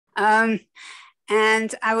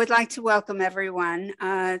And I would like to welcome everyone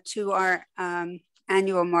to our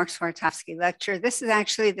annual Marx Wartofsky lecture. This is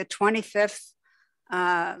actually the 25th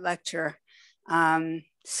lecture.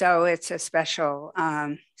 So it's a special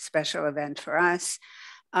event for us.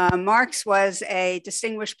 Marx was a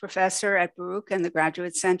distinguished professor at Baruch and the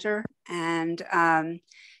Graduate Center, and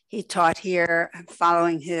he taught here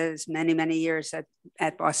following his many years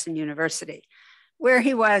at Boston University, where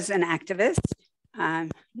he was an activist.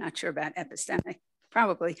 I'm not sure about epistemic,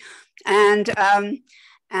 probably, and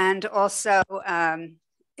also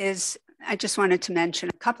I just wanted to mention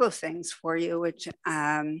a couple of things for you, which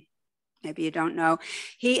maybe you don't know.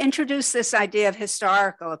 He introduced this idea of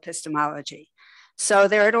historical epistemology. So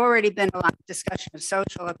there had already been a lot of discussion of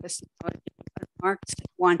social epistemology, but Marx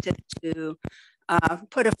wanted to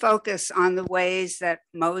put a focus on the ways that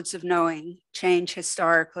modes of knowing change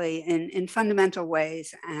historically in fundamental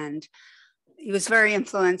ways. And he was very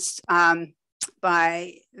influenced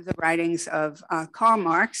by the writings of Karl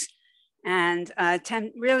Marx, and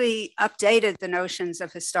really updated the notions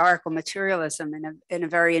of historical materialism in a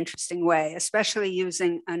very interesting way, especially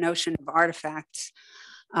using a notion of artifacts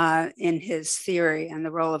in his theory and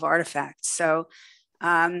the role of artifacts. So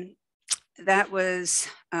that was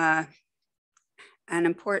an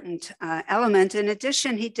important element. In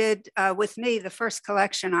addition, he did with me the first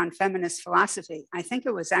collection on feminist philosophy. I think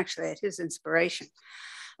it was actually at his inspiration.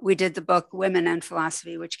 We did the book Women and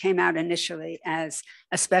Philosophy, which came out initially as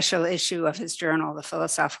a special issue of his journal, The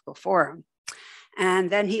Philosophical Forum. And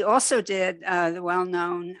then he also did the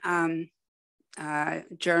well-known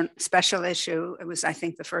special issue. It was, I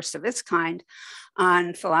think, the first of its kind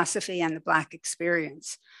on philosophy and the Black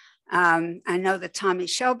experience. I know that Tommy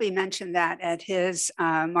Shelby mentioned that at his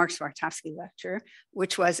Marx Wartofsky lecture,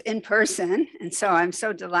 which was in person. And so I'm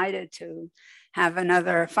so delighted to have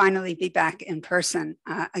finally be back in person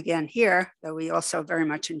again here, though we also very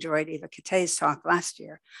much enjoyed Eva Katay's talk last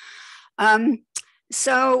year.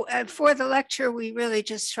 So for the lecture, we really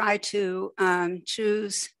just try to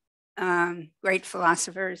choose great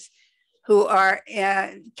philosophers who are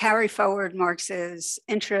carry forward Marx's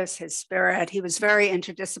interests, his spirit. He was very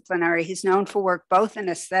interdisciplinary. He's known for work both in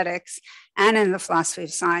aesthetics and in the philosophy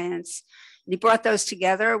of science. And he brought those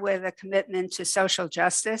together with a commitment to social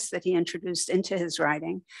justice that he introduced into his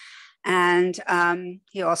writing. And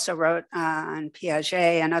he also wrote on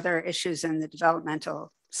Piaget and other issues in the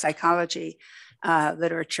developmental psychology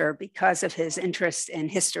literature because of his interest in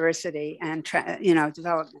historicity and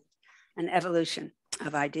development and evolution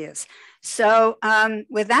of ideas. So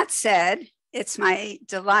with that said, it's my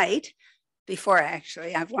delight,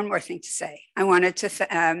 I have one more thing to say. I wanted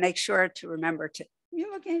to make sure to remember to,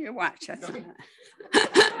 you're looking at your watch.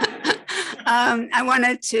 I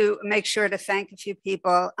wanted to make sure to thank a few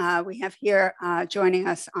people. We have here joining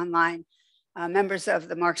us online, members of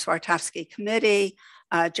the Marx Wartofsky Committee,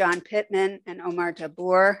 John Pittman and Omar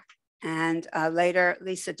Dabur, and later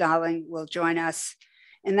Lisa Dolling will join us.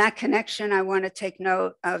 In that connection, I want to take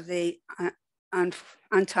note of the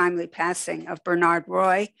untimely passing of Bernard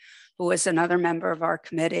Roy, who was another member of our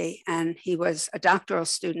committee, and he was a doctoral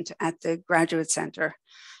student at the Graduate Center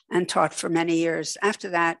and taught for many years after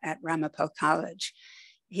that at Ramapo College.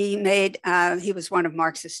 He was one of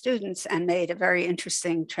Marx's students and made a very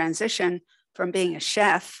interesting transition from being a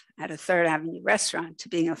chef at a Third Avenue restaurant to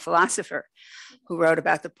being a philosopher who wrote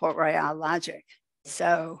about the Port Royal logic.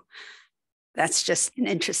 So that's just an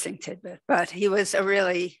interesting tidbit, but he was a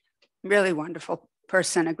really wonderful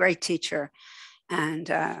person, a great teacher,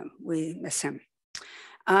 and we miss him.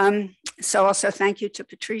 So also thank you to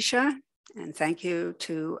Patricia, and thank you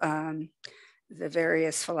to the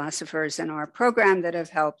various philosophers in our program that have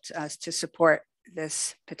helped us to support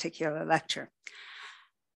this particular lecture.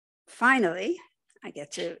 Finally, I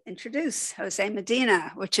get to introduce Jose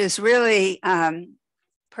Medina, which is really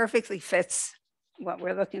perfectly fits what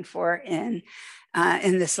we're looking for in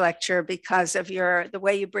this lecture because of the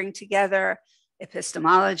way you bring together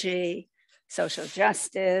epistemology, social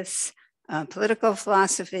justice, political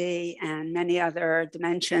philosophy, and many other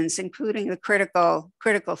dimensions, including the critical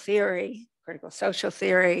theory, critical social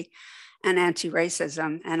theory, and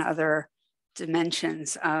anti-racism, and other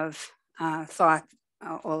dimensions of thought,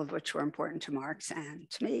 all of which were important to Marx and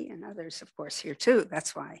to me and others, of course, here too.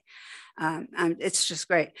 That's why it's just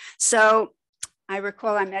great. So I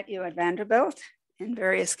recall I met you at Vanderbilt in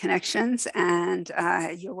various connections, and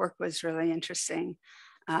your work was really interesting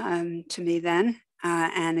to me then,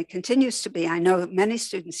 and it continues to be. I know many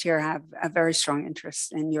students here have a very strong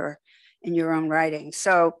interest in your own writing.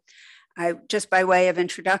 So just by way of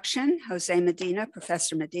introduction, Jose Medina,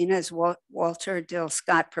 Professor Medina is Walter Dill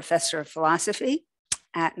Scott Professor of Philosophy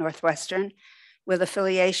at Northwestern, with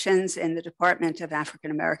affiliations in the Department of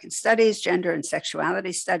African American Studies, Gender and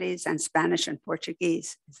Sexuality Studies, and Spanish and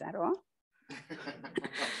Portuguese. Is that all?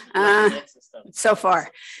 So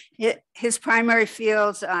far. His primary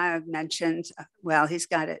fields I've mentioned, well, he's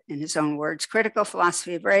got it in his own words: critical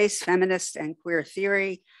philosophy of race, feminist and queer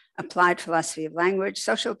theory, applied philosophy of language,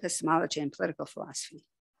 social epistemology, and political philosophy.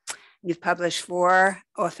 You've published 4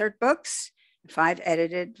 authored books, 5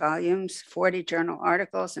 edited volumes, 40 journal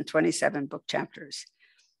articles, and 27 book chapters.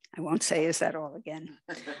 I won't say is that all again.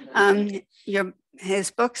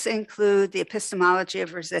 His books include The Epistemology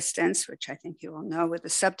of Resistance, which I think you will know, with the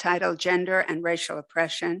subtitle Gender and Racial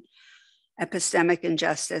Oppression, Epistemic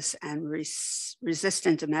Injustice, and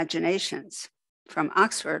Resistant Imaginations, from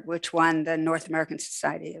Oxford, which won the North American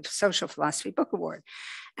Society of Social Philosophy Book Award.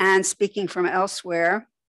 And Speaking from Elsewhere.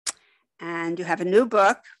 And you have a new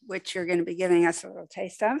book, which you're going to be giving us a little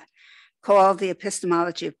taste of, called The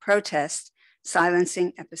Epistemology of Protest,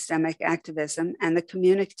 Silencing Epistemic Activism and the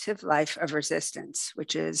Communicative Life of Resistance,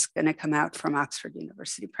 which is going to come out from Oxford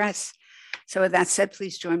University Press. So with that said,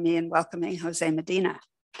 please join me in welcoming Jose Medina.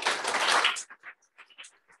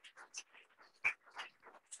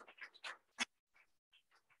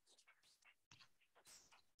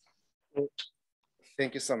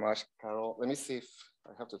 Thank you so much, Carol. Let me see if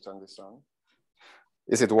I have to turn this on.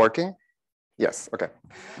 Is it working? Yes, okay.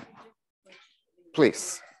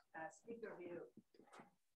 Please.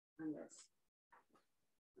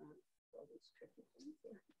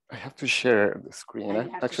 I have to share the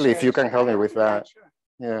screen. Actually, if you can help me with that.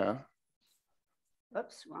 Yeah.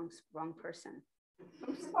 Oops, wrong person.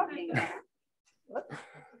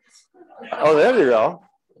 Oh, there you go.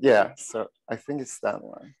 Yeah, so I think it's that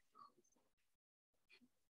one.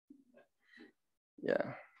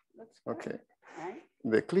 Yeah, okay.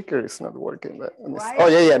 The clicker is not working, but oh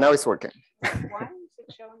yeah, now it's working. Why is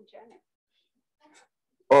it showing Janet?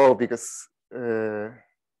 Oh, because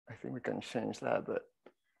I think we can change that, but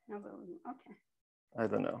no, okay. I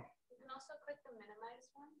don't know. You can also click the minimize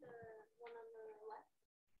one, the one on the left,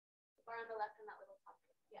 the bar on the left and that little top.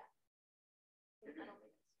 Yeah.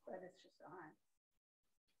 But it's just on.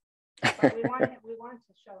 But we want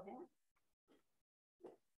to show him.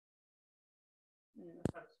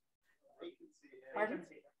 Pardon?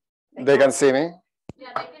 They can see me? Yeah,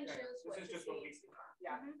 they can choose what to see.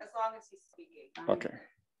 Yeah, as long as he's speaking. Okay.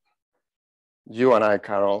 You and I,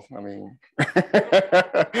 Carol, I mean,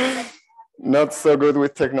 not so good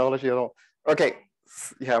with technology at all. Okay,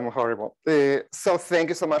 yeah, I'm horrible. So thank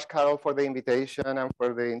you so much, Carol, for the invitation and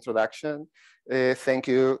for the introduction. Thank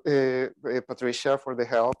you, Patricia, for the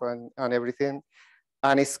help and everything.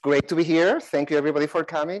 And it's great to be here. Thank you, everybody, for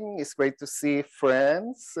coming. It's great to see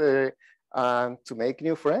friends and to make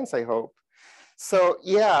new friends, I hope. So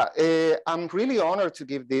yeah, I'm really honored to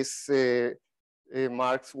give this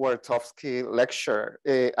Marx Wartofsky lecture.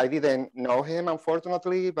 I didn't know him,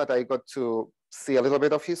 unfortunately, but I got to see a little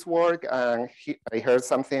bit of his work, and I heard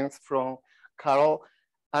some things from Carol,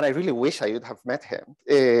 and I really wish I would have met him,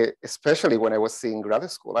 especially when I was in grad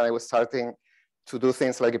school and I was starting to do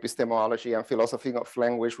things like epistemology and philosophy of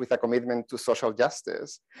language with a commitment to social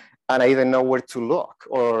justice. And I didn't know where to look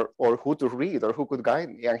or who to read or who could guide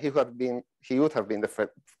me. And he would have been the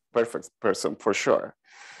perfect person for sure.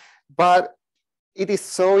 But it is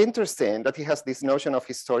so interesting that he has this notion of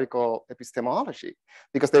historical epistemology,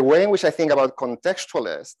 because the way in which I think about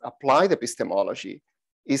contextualist applied epistemology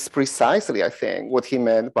is precisely, I think, what he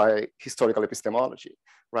meant by historical epistemology,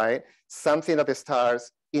 right? Something that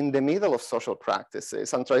starts in the middle of social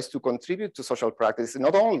practices and tries to contribute to social practice,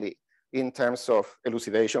 not only in terms of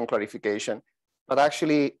elucidation, clarification, but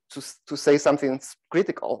actually to say something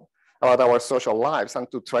critical about our social lives and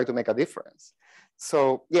to try to make a difference.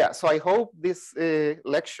 So yeah, so I hope this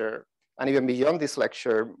lecture, and even beyond this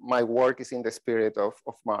lecture, my work is in the spirit of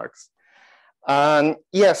Marx. And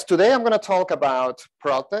yes, today I'm going to talk about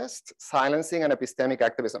protest, silencing, and epistemic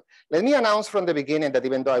activism. Let me announce from the beginning that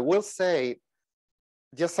even though I will say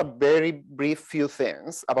just a very brief few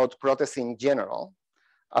things about protest in general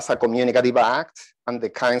as a communicative act and the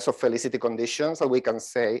kinds of felicity conditions that we can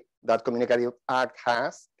say that communicative act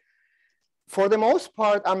has. For the most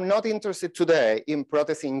part, I'm not interested today in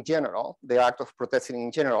protest in general, the act of protesting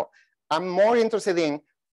in general. I'm more interested in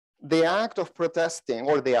the act of protesting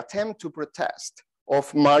or the attempt to protest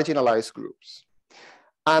of marginalized groups,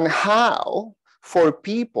 and how for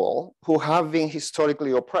people who have been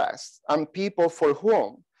historically oppressed and people for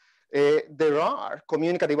whom there are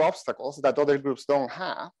communicative obstacles that other groups don't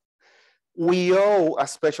have, we owe a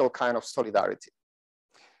special kind of solidarity.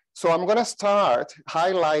 So I'm going to start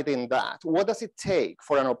highlighting that. What does it take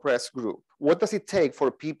for an oppressed group? what does it take for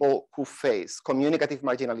people who face communicative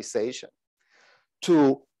marginalization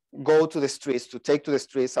to go to the streets, to take to the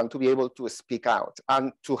streets, and to be able to speak out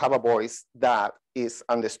and to have a voice that is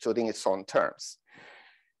understood in its own terms.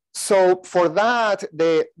 So for that,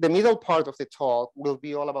 the middle part of the talk will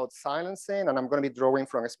be all about silencing, and I'm going to be drawing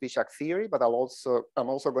from a speech act theory, but I'm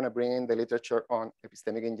also going to bring in the literature on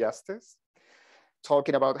epistemic injustice,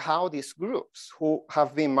 talking about how these groups who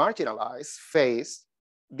have been marginalized face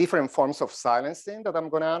different forms of silencing that I'm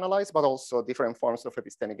going to analyze, but also different forms of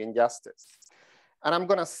epistemic injustice. And I'm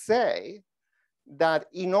going to say that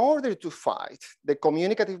in order to fight the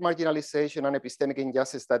communicative marginalization and epistemic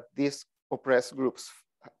injustice that these oppressed groups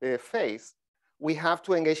face, we have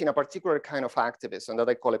to engage in a particular kind of activism that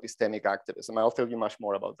I call epistemic activism. I'll tell you much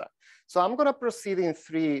more about that. So I'm going to proceed in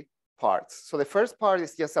 3 parts. So the first part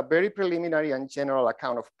is just a very preliminary and general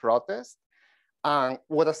account of protest. And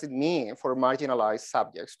what does it mean for marginalized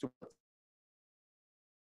subjects to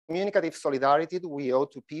communicative solidarity we owe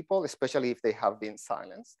to people, especially if they have been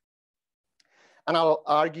silenced. And I'll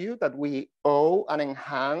argue that we owe an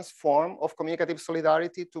enhanced form of communicative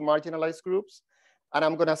solidarity to marginalized groups. And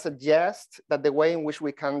I'm going to suggest that the way in which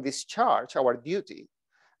we can discharge our duty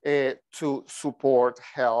to support,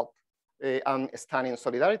 help, and stand in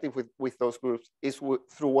solidarity with those groups is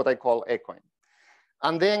through what I call echoing.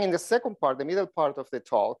 And then in the second part, the middle part of the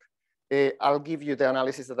talk, I'll give you the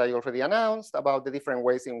analysis that I already announced about the different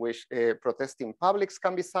ways in which protesting publics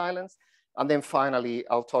can be silenced. And then finally,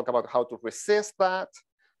 I'll talk about how to resist that.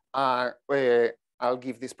 I'll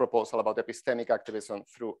give this proposal about epistemic activism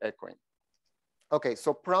through echoing. Okay,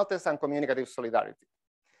 so protest and communicative solidarity.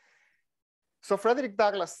 So Frederick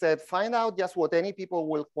Douglass said, find out just what any people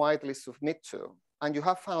will quietly submit to, and you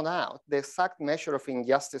have found out the exact measure of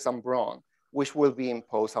injustice and wrong which will be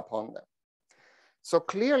imposed upon them. So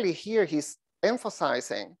clearly here he's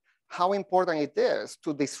emphasizing how important it is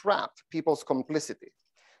to disrupt people's complicity,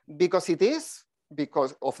 because it is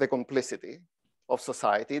because of the complicity of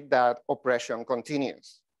society that oppression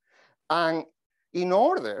continues. And in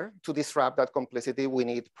order to disrupt that complicity, we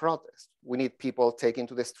need protest. We need people taking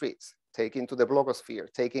to the streets, taking to the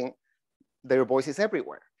blogosphere, taking their voices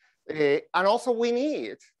everywhere. And also we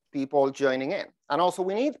need people joining in. And also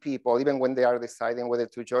we need people, even when they are deciding whether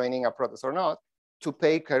to join in a protest or not, to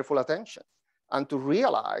pay careful attention and to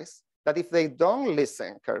realize that if they don't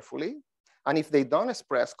listen carefully, and if they don't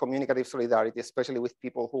express communicative solidarity, especially with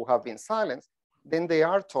people who have been silenced, then they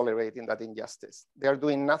are tolerating that injustice. They are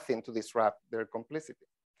doing nothing to disrupt their complicity.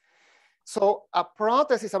 So a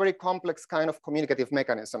protest is a very complex kind of communicative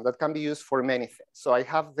mechanism that can be used for many things. So I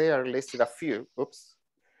have there listed a few. Oops.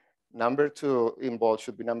 Number 2 in bold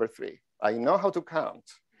should be number 3. I know how to count,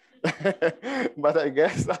 but I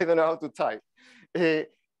guess I don't know how to type.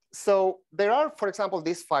 So there are, for example,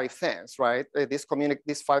 these 5 things, right? These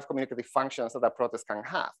 5 communicative functions that a protest can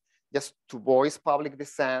have. Just to voice public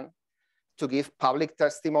dissent, to give public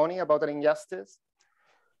testimony about an injustice.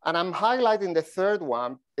 And I'm highlighting the third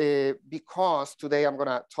one because today I'm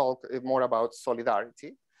gonna talk more about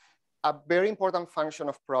solidarity. A very important function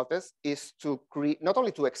of protest is to create, not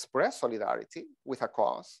only to express solidarity with a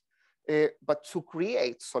cause, but to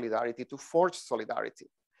create solidarity, to forge solidarity.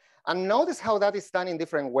 And notice how that is done in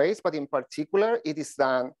different ways, but in particular, it is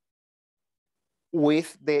done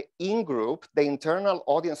with the in-group, the internal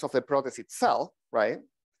audience of the protest itself, right?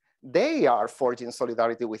 They are forging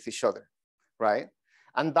solidarity with each other, right?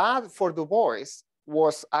 And that, for Du Bois,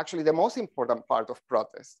 was actually the most important part of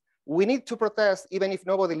protest. We need to protest even if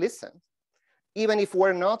nobody listens, even if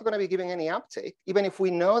we're not going to be giving any uptake, even if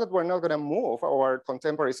we know that we're not going to move our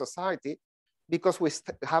contemporary society, because we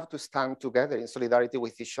have to stand together in solidarity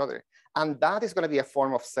with each other. And that is going to be a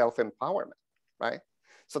form of self-empowerment, right?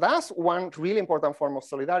 So that's one really important form of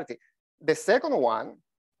solidarity. The second one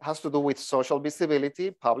has to do with social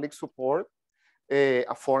visibility, public support,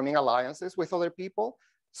 forming alliances with other people.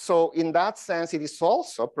 So in that sense, it is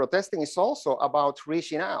also, protesting is also about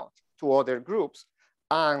reaching out to other groups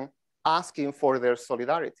and asking for their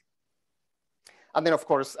solidarity. And then of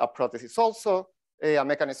course, a protest is also a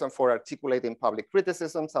mechanism for articulating public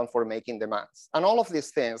criticisms and for making demands. And all of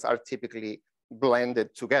these things are typically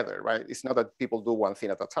blended together, right? It's not that people do one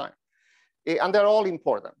thing at a time. And they're all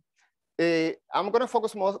important. I'm gonna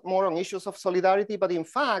focus more on issues of solidarity, but in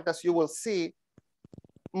fact, as you will see,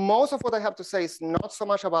 most of what I have to say is not so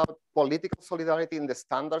much about political solidarity in the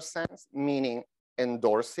standard sense, meaning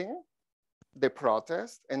endorsing the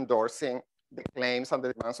protest, endorsing the claims and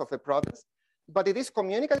the demands of the protest, but it is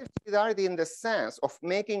communicative solidarity in the sense of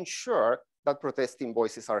making sure that protesting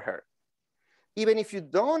voices are heard. Even if you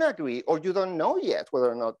don't agree or you don't know yet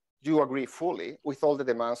whether or not you agree fully with all the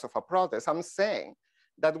demands of a protest. I'm saying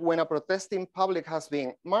that when a protesting public has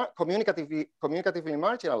been communicatively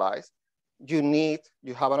marginalized,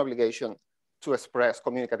 you have an obligation to express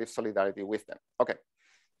communicative solidarity with them. Okay,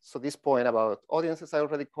 so this point about audiences I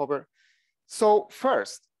already covered. So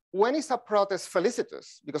first, when is a protest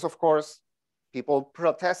felicitous? Because of course, people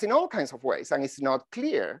protest in all kinds of ways, and it's not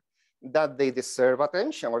clear that they deserve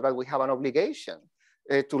attention or that we have an obligation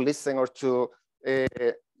to listen or to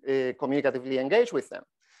communicatively engage with them.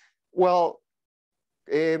 Well,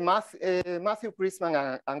 Matthew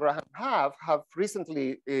Chrisman and Graham have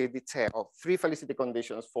recently detailed 3 felicity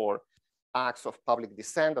conditions for acts of public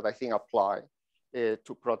dissent that I think apply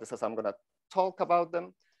to protests. I'm going to talk about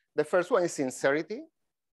them. The first one is sincerity.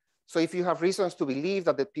 So if you have reasons to believe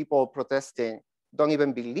that the people protesting don't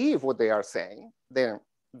even believe what they are saying, then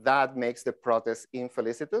that makes the protest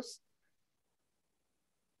infelicitous.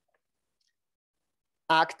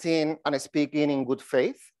 Acting and speaking in good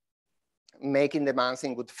faith, making demands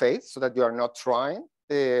in good faith so that you are not trying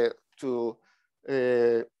to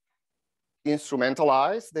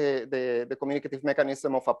instrumentalize the communicative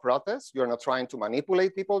mechanism of a protest. You're not trying to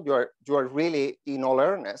manipulate people. You are really in all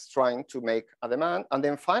earnest trying to make a demand. And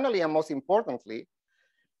then finally, and most importantly,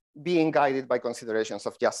 being guided by considerations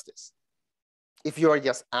of justice. If you are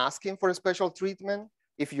just asking for a special treatment,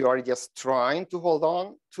 if you are just trying to hold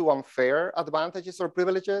on to unfair advantages or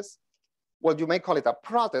privileges, well, you may call it a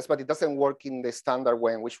protest, but it doesn't work in the standard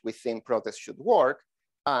way in which we think protests should work.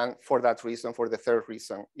 And for that reason, for the third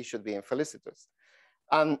reason, it should be infelicitous.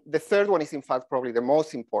 And the third one is in fact probably the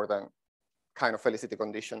most important kind of felicity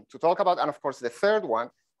condition to talk about. And of course, the third one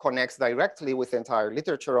connects directly with the entire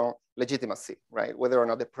literature on legitimacy, right? Whether or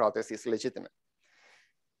not the protest is legitimate.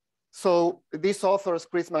 So these authors,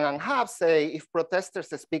 Chrisman and Habb, say if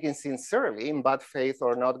protesters are speaking sincerely in bad faith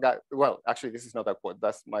or not, well, actually, this is not a quote,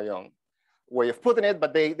 that's my own way of putting it,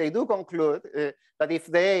 but they do conclude that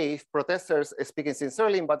if protesters are speaking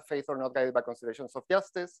sincerely in bad faith or not guided by considerations of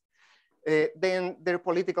justice, then their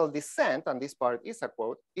political dissent, and this part is a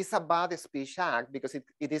quote, is a bad speech act because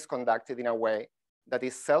it is conducted in a way that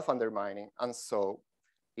is self-undermining and so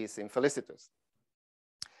is infelicitous.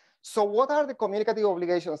 So what are the communicative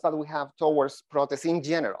obligations that we have towards protests in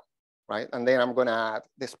general, right? And then I'm gonna add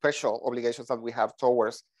the special obligations that we have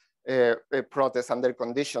towards protests under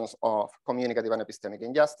conditions of communicative and epistemic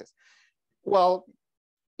injustice. Well,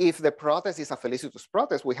 if the protest is a felicitous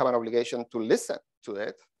protest, we have an obligation to listen to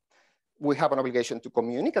it. We have an obligation to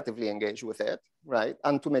communicatively engage with it, right?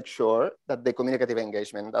 And to make sure that the communicative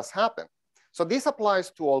engagement does happen. So this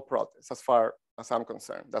applies to all protests as far as I'm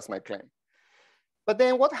concerned, that's my claim. But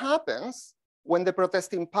then what happens when the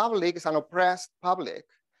protesting public is an oppressed public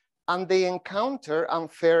and they encounter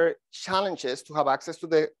unfair challenges to have access to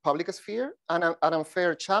the public sphere and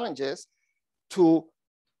unfair challenges to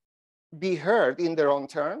be heard in their own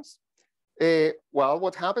terms? Well,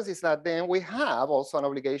 what happens is that then we have also an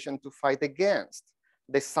obligation to fight against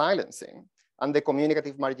the silencing and the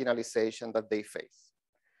communicative marginalization that they face.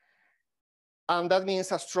 And that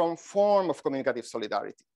means a strong form of communicative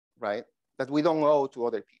solidarity, right? That we don't owe to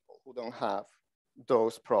other people who don't have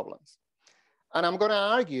those problems. And I'm going to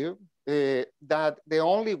argue that the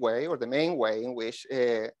only way or the main way in which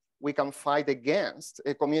we can fight against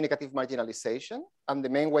communicative marginalization and the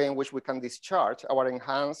main way in which we can discharge our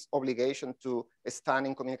enhanced obligation to stand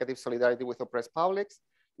in communicative solidarity with oppressed publics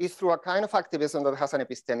is through a kind of activism that has an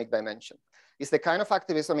epistemic dimension. It's the kind of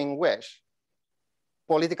activism in which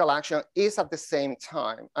political action is at the same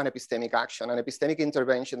time an epistemic action, an epistemic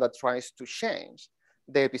intervention that tries to change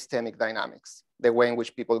the epistemic dynamics, the way in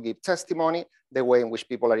which people give testimony, the way in which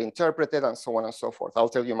people are interpreted, and so on and so forth. I'll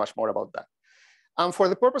tell you much more about that. And for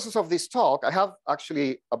the purposes of this talk, I have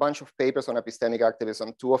actually a bunch of papers on epistemic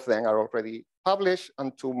activism. 2 of them are already published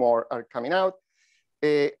and 2 more are coming out.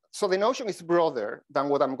 So the notion is broader than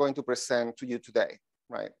what I'm going to present to you today,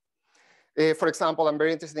 right? For example, I'm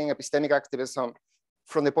very interested in epistemic activism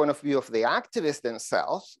from the point of view of the activists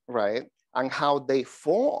themselves, right? And how they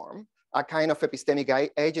form a kind of epistemic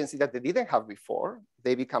agency that they didn't have before.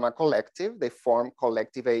 They become a collective, they form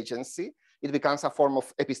collective agency. It becomes a form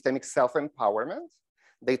of epistemic self-empowerment.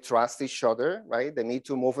 They trust each other, right? The Me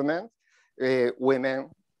Too movement, women,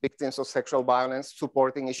 victims of sexual violence,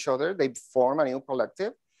 supporting each other. They form a new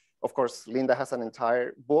collective. Of course, Linda has an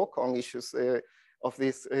entire book on issues of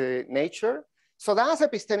this nature. So that's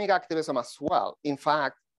epistemic activism as well. In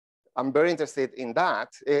fact, I'm very interested in that.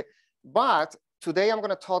 But today I'm going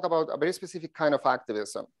to talk about a very specific kind of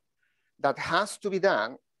activism that has to be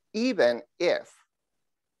done even if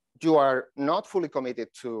you are not fully committed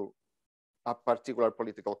to a particular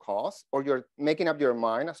political cause, or you're making up your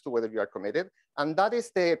mind as to whether you are committed. And that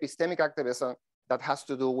is the epistemic activism that has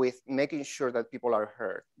to do with making sure that people are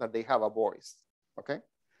heard, that they have a voice, okay?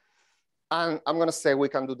 And I'm gonna say we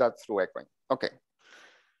can do that through echoing, okay.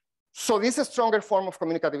 So this is a stronger form of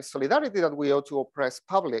communicative solidarity that we owe to oppressed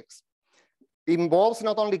publics. It involves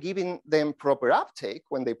not only giving them proper uptake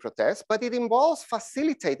when they protest, but it involves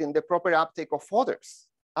facilitating the proper uptake of others.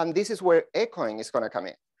 And this is where echoing is gonna come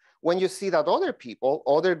in. When you see that other people,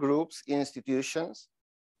 other groups, institutions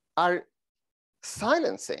are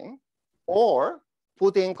silencing or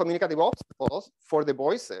putting communicative obstacles for the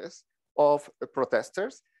voices of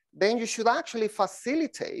protesters, then you should actually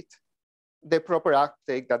facilitate the proper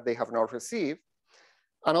uptake that they have not received.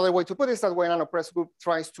 Another way to put it is that when an oppressed group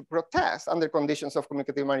tries to protest under conditions of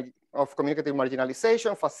communicative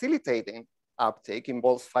marginalization, facilitating uptake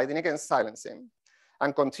involves fighting against silencing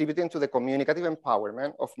and contributing to the communicative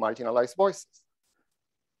empowerment of marginalized voices.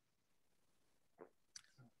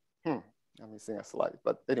 I'm missing a slide,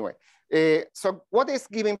 but anyway. So what is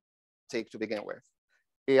giving uptake to begin with?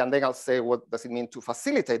 And then I'll say, what does it mean to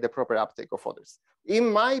facilitate the proper uptake of others?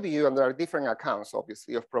 In my view, and there are different accounts,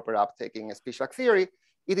 obviously, of proper uptake in speech act theory,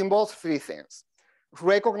 it involves three things.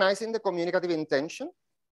 Recognizing the communicative intention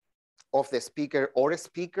of the speaker or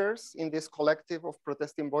speakers in this collective of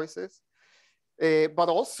protesting voices, but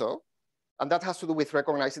also, and that has to do with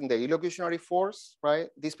recognizing the illocutionary force, right?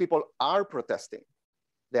 These people are protesting.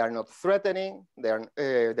 They are not threatening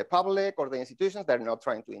the public or the institutions. They're not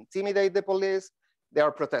trying to intimidate the police. They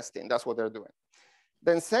are protesting. That's what they're doing.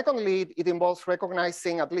 Then secondly, it involves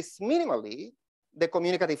recognizing, at least minimally, the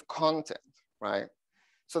communicative content, right?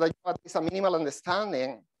 So that you have at least a minimal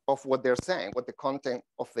understanding of what they're saying, what the content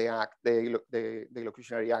of the act, the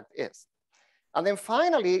illocutionary act is. And then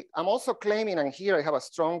finally, I'm also claiming, and here I have a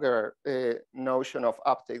stronger notion of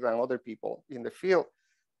uptake than other people in the field,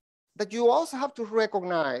 that you also have to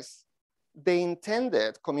recognize the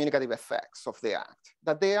intended communicative effects of the act,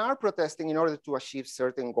 that they are protesting in order to achieve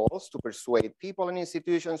certain goals, to persuade people and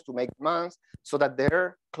institutions to make demands so that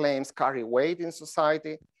their claims carry weight in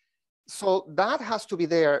society. So that has to be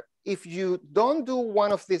there. If you don't do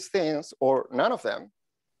one of these things or none of them,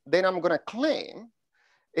 then I'm gonna claim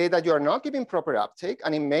that you are not giving proper uptake.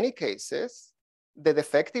 And in many cases, the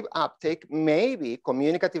defective uptake may be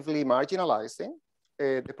communicatively marginalizing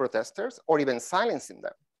the protesters or even silencing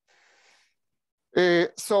them.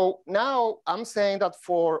 So now I'm saying that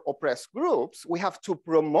for oppressed groups, we have to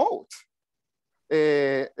promote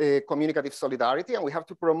communicative solidarity, and we have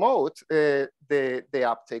to promote the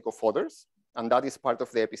uptake of others. And that is part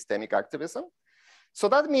of the epistemic activism. So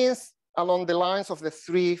that means along the lines of the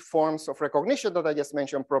three forms of recognition that I just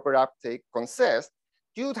mentioned, proper uptake consist,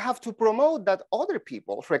 you'd have to promote that other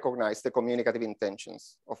people recognize the communicative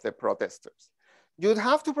intentions of the protesters. You'd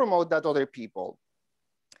have to promote that other people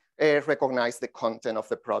recognize the content of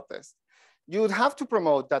the protest. You'd have to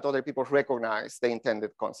promote that other people recognize the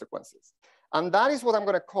intended consequences. And that is what I'm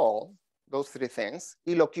gonna call those three things: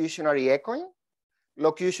 illocutionary echoing,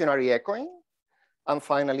 locutionary echoing, and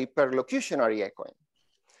finally perlocutionary echoing.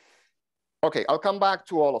 Okay, I'll come back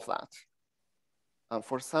to all of that. And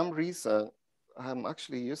for some reason, I'm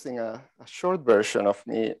actually using a short version of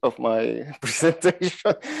my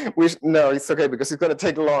presentation, which, no, it's okay, because it's gonna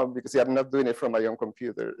take long because I'm not doing it from my own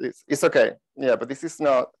computer. It's okay, yeah, but this is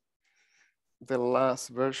not the last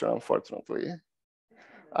version, unfortunately.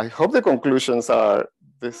 I hope the conclusions are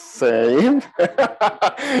the same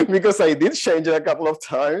because I did change it a couple of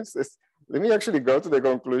times. Let me actually go to the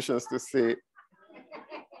conclusions to see.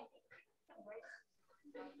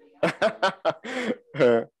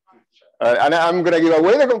 And I'm gonna give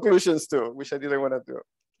away the conclusions too, which I didn't want to do.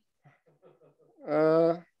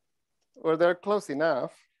 Well, they're close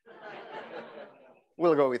enough.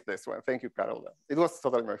 We'll go with this one. Thank you, Carol. It was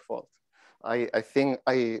totally my fault. I think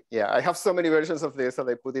I have so many versions of this that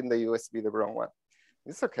I put in the USB the wrong one.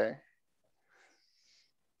 It's okay.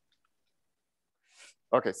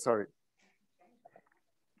 Okay, sorry.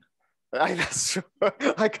 That's true.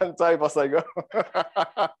 I can type as I go.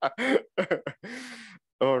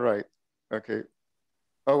 All right. Okay.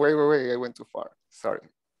 Oh, wait. I went too far. Sorry.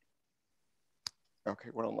 Okay,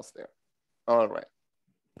 we're almost there. All right.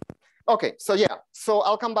 Okay, so yeah. So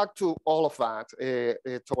I'll come back to all of that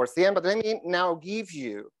towards the end, but let me now give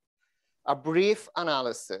you a brief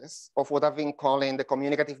analysis of what I've been calling the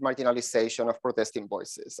communicative marginalization of protesting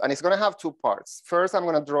voices. And it's gonna have two parts. First, I'm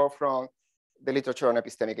gonna draw from the literature on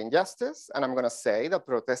epistemic injustice, and I'm gonna say that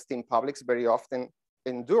protesting publics very often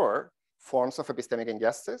endure forms of epistemic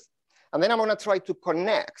injustice. And then I'm gonna try to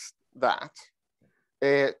connect that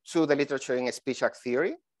to the literature in speech act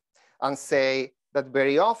theory. and say that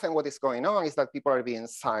very often what is going on is that people are being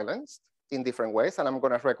silenced in different ways, and I'm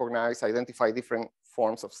going to identify different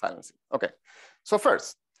forms of silencing. Okay, so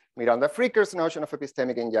first, Miranda Fricker's notion of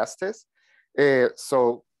epistemic injustice. As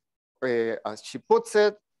she puts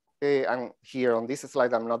it, and here on this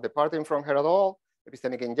slide, I'm not departing from her at all,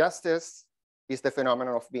 epistemic injustice is the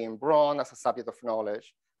phenomenon of being born as a subject of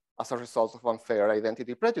knowledge as a result of unfair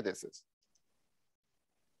identity prejudices.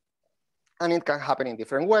 And it can happen in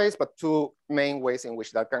different ways, but two main ways in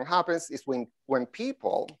which that can happen is when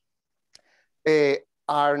people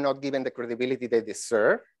are not given the credibility they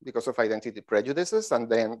deserve because of identity prejudices, and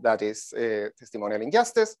then that is testimonial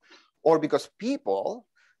injustice, or because people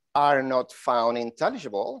are not found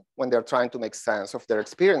intelligible when they're trying to make sense of their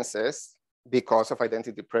experiences because of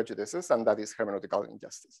identity prejudices, and that is hermeneutical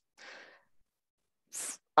injustice.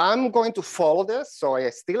 I'm going to follow this, so I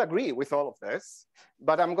still agree with all of this,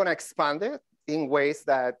 but I'm going to expand it in ways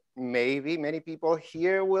that maybe many people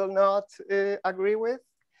here will not agree with.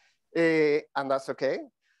 And that's okay.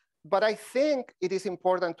 But I think it is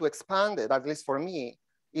important to expand it, at least for me,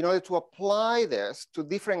 in order to apply this to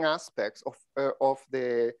different aspects of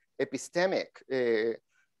the epistemic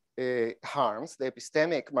harms, the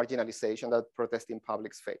epistemic marginalization that protesting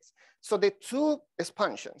publics face. So the two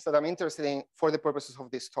expansions that I'm interested in for the purposes of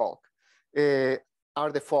this talk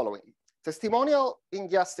are the following. Testimonial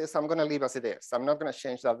injustice, I'm going to leave as it is. I'm not going to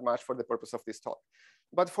change that much for the purpose of this talk.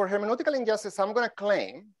 But for hermeneutical injustice, I'm going to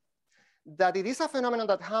claim that it is a phenomenon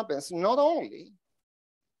that happens not only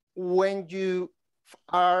when you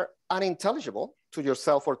are unintelligible to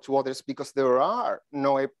yourself or to others because there are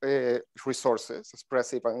no resources,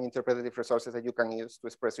 expressive and interpretative resources that you can use to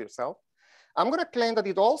express yourself. I'm going to claim that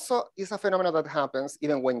it also is a phenomenon that happens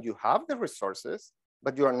even when you have the resources,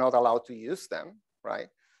 but you are not allowed to use them, right?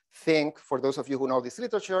 Think, for those of you who know this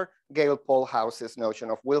literature, Gail Polhouse's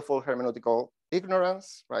notion of willful hermeneutical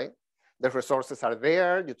ignorance, right? The resources are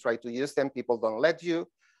there, you try to use them, people don't let you,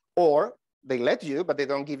 or they let you, but they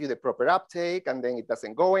don't give you the proper uptake, and then it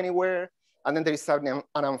doesn't go anywhere. And then there is an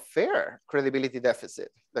unfair credibility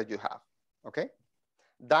deficit that you have, okay?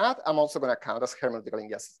 That I'm also gonna count as hermeneutical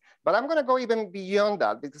injustice. But I'm gonna go even beyond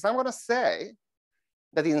that, because I'm gonna say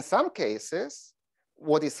that in some cases,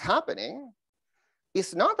 what is happening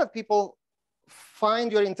is not that people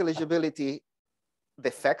find your intelligibility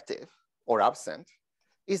defective or absent,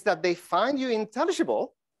 is that they find you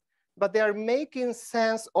intelligible, but they are making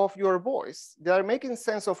sense of your voice. They are making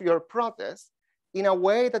sense of your protest in a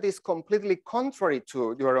way that is completely contrary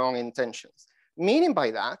to your own intentions. Meaning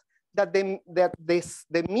by that,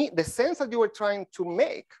 the sense that you were trying to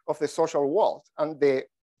make of the social world and the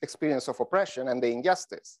experience of oppression and the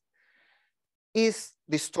injustice is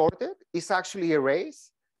distorted, is actually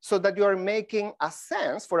erased, so that you are making a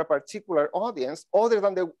sense for a particular audience other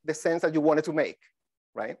than the sense that you wanted to make,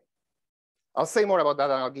 right? I'll say more about that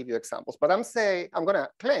and I'll give you examples, but I'm gonna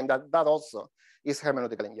claim that that also is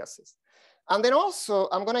hermeneutical injustice. And then also,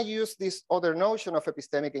 I'm gonna use this other notion of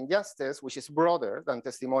epistemic injustice, which is broader than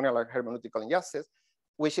testimonial and hermeneutical injustice,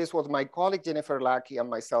 which is what my colleague Jennifer Lackey and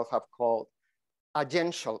myself have called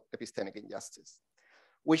agential epistemic injustice,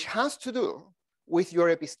 which has to do with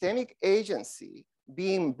your epistemic agency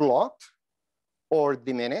being blocked or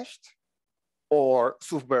diminished or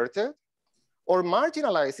subverted or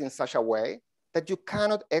marginalized in such a way that you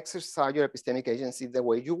cannot exercise your epistemic agency the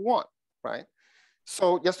way you want, right?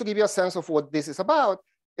 So just to give you a sense of what this is about,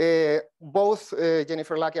 both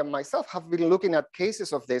Jennifer Lackey and myself have been looking at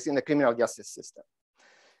cases of this in the criminal justice system.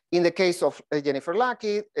 In the case of Jennifer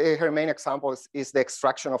Lackey, her main example is the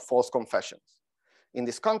extraction of false confessions. In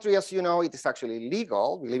this country, as you know, it is actually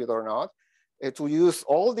legal, believe it or not, to use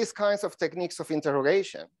all these kinds of techniques of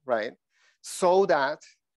interrogation, right? So that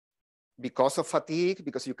because of fatigue,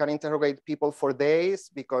 because you can interrogate people for days,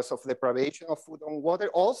 because of deprivation of food and water,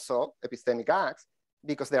 also epistemic acts,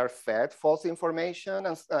 because they are fed false information.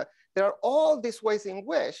 And there are all these ways in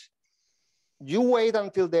which you wait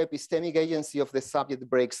until the epistemic agency of the subject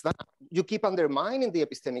breaks down. You keep undermining the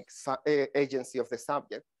epistemic agency of the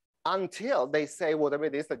subject until they say whatever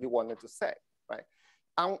it is that you wanted to say, right?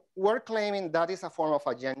 And we're claiming that is a form of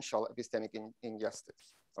agential epistemic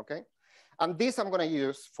injustice, okay? And this I'm gonna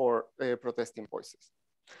use for protesting voices.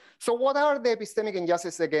 So what are the epistemic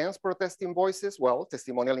injustices against protesting voices? Well,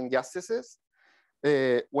 testimonial injustices,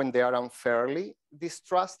 when they are unfairly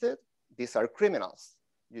distrusted, these are criminals.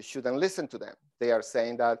 You shouldn't listen to them. They are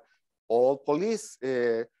saying that all police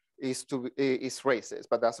is racist,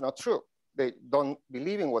 but that's not true. They don't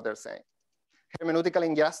believe in what they're saying. Hermeneutical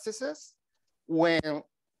injustices, when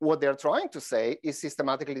what they're trying to say is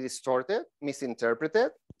systematically distorted,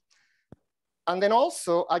 misinterpreted, And then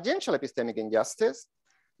also agential epistemic injustice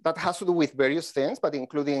that has to do with various things, but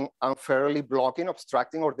including unfairly blocking,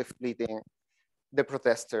 obstructing, or defleeting the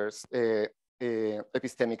protesters'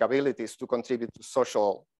 epistemic abilities to contribute to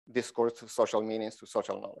social discourse, to social meanings, to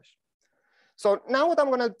social knowledge. So now what I'm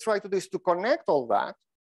going to try to do is to connect all that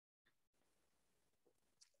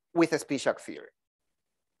with a speech act theory.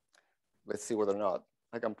 Let's see whether or not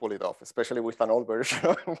I can pull it off, especially with an old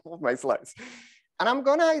version of my slides. And I'm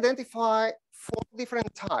going to identify 4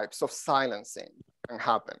 different types of silencing that can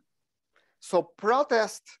happen. So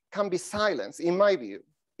protest can be silenced, in my view,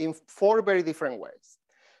 in 4 very different ways.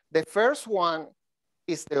 The first one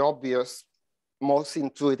is the obvious, most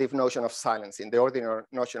intuitive notion of silencing, the ordinary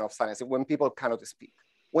notion of silencing, when people cannot speak,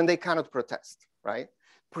 when they cannot protest, right?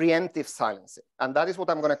 Preemptive silencing. And that is what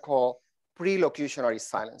I'm going to call pre-locutionary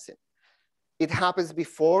silencing. It happens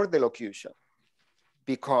before the locution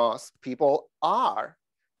because people are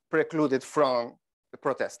precluded from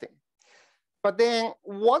protesting. But then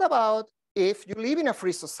what about if you live in a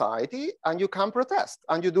free society and you can protest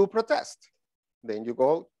and you do protest? Then you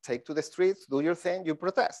go, take to the streets, do your thing, you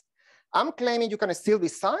protest. I'm claiming you can still be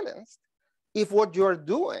silenced if what you're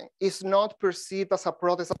doing is not perceived as a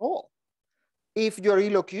protest at all. If your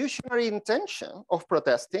illocutionary intention of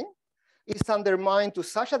protesting is undermined to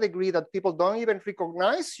such a degree that people don't even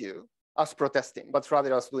recognize you as protesting, but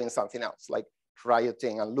rather as doing something else, like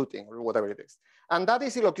rioting and looting or whatever it is. And that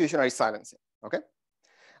is illocutionary silencing, okay?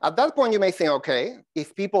 At that point, you may think, okay,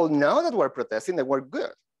 if people know that we're protesting, then we're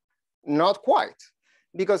good. Not quite.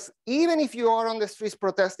 Because even if you are on the streets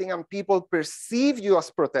protesting and people perceive you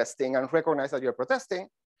as protesting and recognize that you're protesting,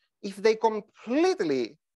 if they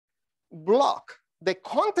completely block the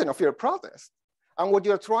content of your protest and what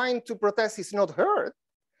you're trying to protest is not heard,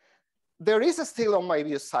 there is still, on my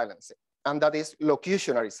view, silencing, and that is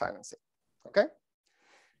locutionary silencing, okay?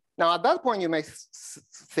 Now, at that point, you may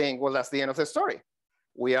think, well, that's the end of the story.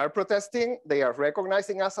 We are protesting, they are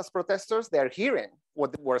recognizing us as protesters, they are hearing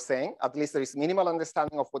what we're saying, at least there is minimal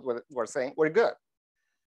understanding of what we're saying, we're good.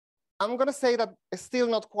 I'm gonna say that it's still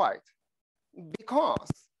not quite, because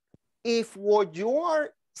if what you are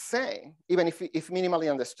saying, even if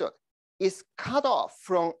minimally understood, is cut off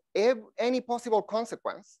from any possible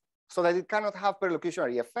consequence so that it cannot have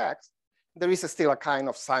perlocutionary effects, there is still a kind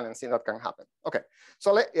of silencing that can happen. Okay,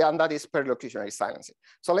 so and that is perlocutionary silencing.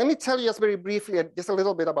 So let me tell you just very briefly, just a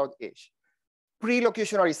little bit about each.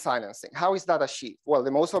 Prelocutionary silencing, how is that achieved? Well,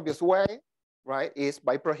 the most obvious way, right, is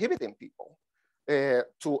by prohibiting people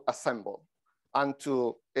to assemble and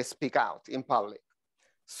to speak out in public.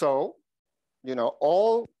 So, you know,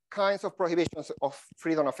 all kinds of prohibitions of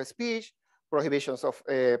freedom of speech, prohibitions of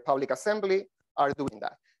public assembly are doing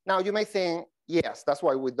that. Now, you may think, yes, that's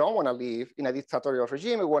why we don't want to live in a dictatorial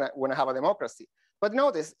regime. We want to have a democracy. But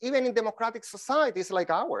notice, even in democratic societies like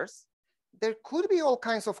ours, there could be all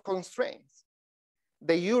kinds of constraints,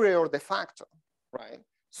 de jure or de facto, right?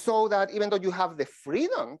 So that even though you have the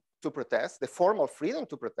freedom to protest, the formal freedom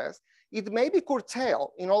to protest, it may be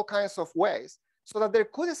curtailed in all kinds of ways so that there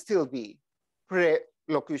could still be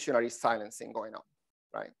pre-locutionary silencing going on,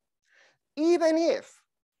 right? Even if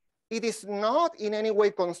it is not in any way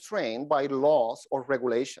constrained by laws or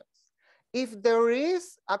regulations. If there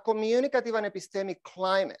is a communicative and epistemic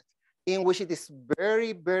climate in which it is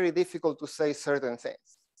very, very difficult to say certain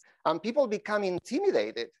things, and people become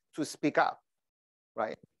intimidated to speak up,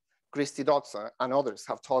 right? Christy Dodson and others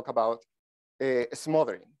have talked about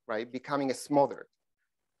smothering, right? Becoming smothered.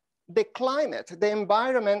 The climate, the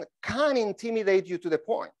environment can intimidate you to the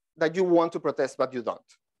point that you want to protest, but you don't.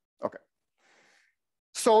 Okay.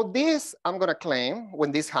 So this, I'm going to claim,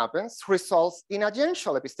 when this happens, results in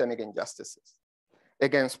agential epistemic injustices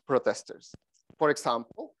against protesters. For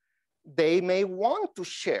example, they may want to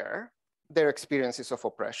share their experiences of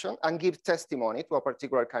oppression and give testimony to a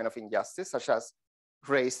particular kind of injustice, such as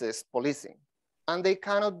racist policing. And they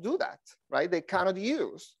cannot do that, right? They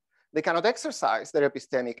cannot exercise their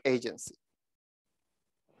epistemic agency.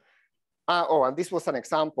 And this was an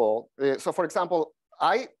example. So for example,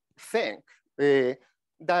 I think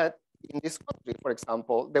that in this country, for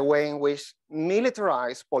example, the way in which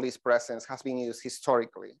militarized police presence has been used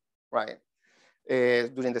historically, right?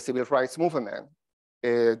 During the civil rights movement,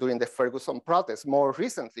 during the Ferguson protests, more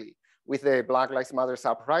recently with the Black Lives Matter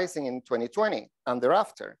uprising in 2020 and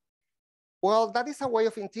thereafter. Well, that is a way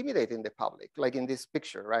of intimidating the public, like in this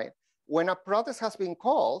picture, right? When a protest has been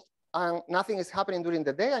called and nothing is happening during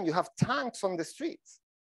the day and you have tanks on the streets,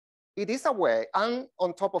 it is a way, and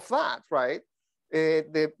on top of that, right?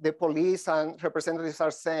 The police and representatives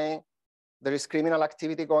are saying there is criminal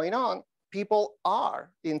activity going on, people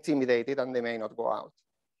are intimidated and they may not go out.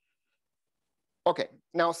 Okay,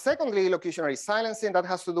 now secondly, illocutionary silencing, that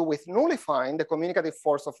has to do with nullifying the communicative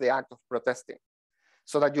force of the act of protesting.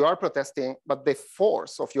 So that you are protesting, but the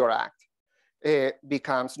force of your act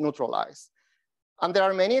becomes neutralized. And there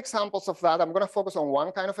are many examples of that. I'm gonna focus on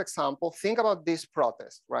one kind of example. Think about this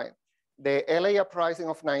protest, right? The LA uprising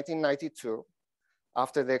of 1992,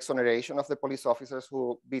 after the exoneration of the police officers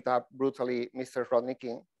who beat up brutally Mr. Rodney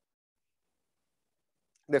King.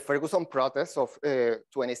 The Ferguson protests of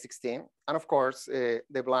 2016, and of course,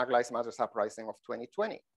 the Black Lives Matter uprising of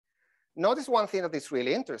 2020. Notice one thing that is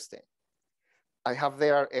really interesting. I have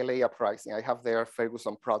there LA uprising, I have there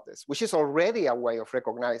Ferguson protests, which is already a way of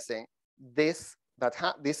recognizing this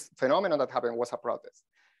phenomenon that happened was a protest.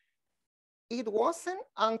 It wasn't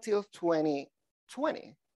until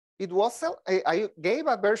 2020. It wasn't, I gave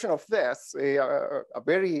a version of this, a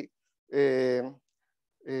very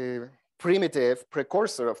primitive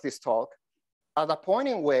precursor of this talk, at a point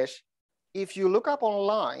in which, if you look up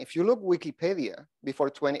online, if you look Wikipedia before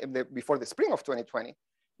the spring of 2020,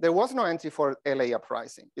 there was no entry for LA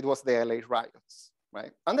uprising. It was the LA riots,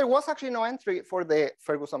 right? And there was actually no entry for the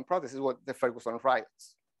Ferguson protests. It was the Ferguson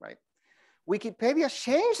riots, right? Wikipedia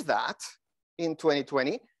changed that in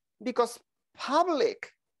 2020 because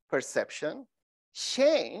public perception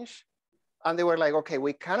changed, and they were like, okay,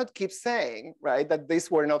 we cannot keep saying, right, that these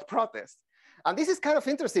were not protests. And this is kind of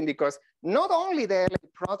interesting because not only the LA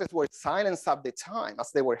protests were silenced at the time as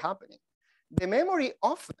they were happening, the memory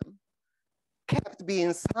of them kept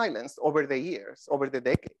being silenced over the years, over the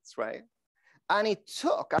decades, right? And it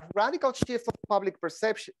took a radical shift of public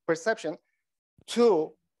perception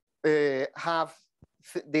to have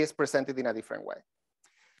this presented in a different way.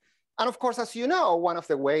 And of course, as you know, one of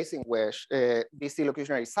the ways in which this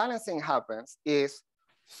illocutionary silencing happens is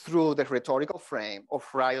through the rhetorical frame of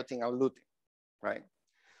rioting and looting, right?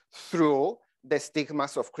 Through the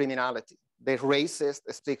stigmas of criminality, the racist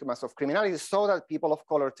stigmas of criminality, so that people of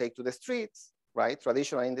color take to the streets, right?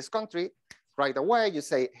 Traditionally in this country, right away you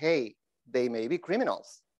say, hey, they may be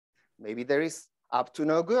criminals. Maybe there is up to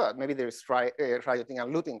no good. Maybe there is rioting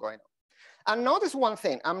and looting going on. And notice one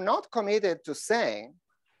thing, I'm not committed to saying,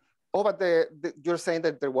 oh, but you're saying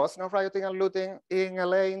that there was no rioting and looting in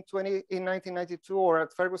LA in 1992 or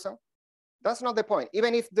at Ferguson? That's not the point.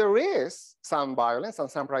 Even if there is some violence and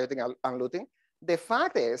some rioting and looting, the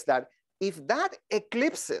fact is that if that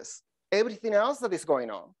eclipses everything else that is going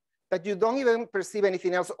on, that you don't even perceive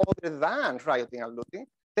anything else other than rioting and looting,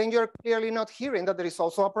 then you're clearly not hearing that there is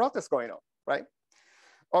also a protest going on, right?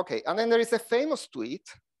 Okay, and then there is a famous tweet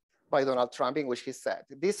by Donald Trump in which he said,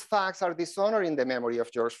 these facts are dishonoring the memory of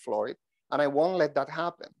George Floyd, and I won't let that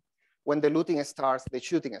happen. When the looting starts, the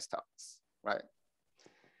shooting starts, right?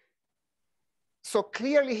 So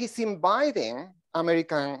clearly he's inviting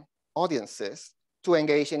American audiences to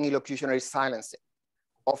engage in illocutionary silencing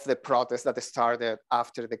of the protest that started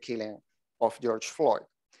after the killing of George Floyd.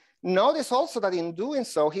 Notice also that in doing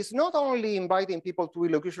so, he's not only inviting people to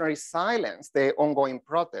illocutionary silence the ongoing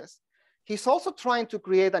protest, he's also trying to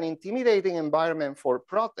create an intimidating environment for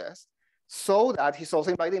protest so that he's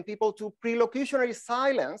also inviting people to pre-locutionary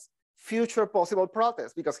silence future possible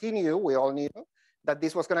protests, because he knew, we all knew, that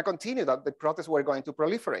this was going to continue, that the protests were going to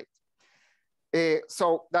proliferate.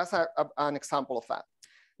 So that's an example of that.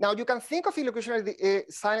 Now, you can think of illocutionary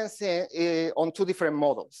silencing on two different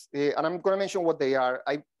models, and I'm going to mention what they are.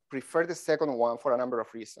 I prefer the second one for a number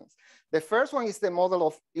of reasons. The first one is the model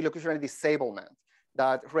of illocutionary disablement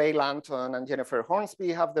that Ray Lanton and Jennifer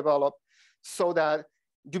Hornsby have developed, so that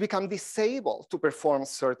you become disabled to perform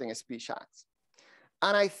certain speech acts.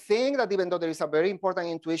 And I think that even though there is a very important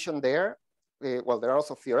intuition there, well, there are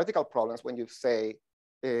also theoretical problems when you say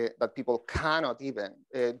that people cannot even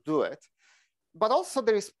do it. But also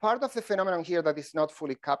there is part of the phenomenon here that is not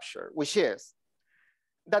fully captured, which is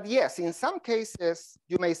that yes, in some cases,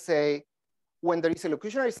 you may say, when there is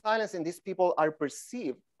illocutionary silence and these people are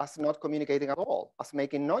perceived as not communicating at all, as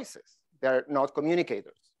making noises. They're not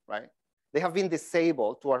communicators, right? They have been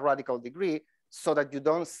disabled to a radical degree so that you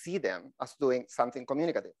don't see them as doing something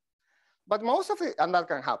communicative. But most of it, and that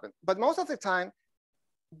can happen, but most of the time,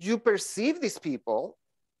 you perceive these people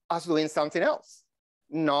as doing something else,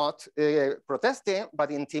 not protesting,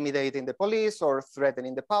 but intimidating the police or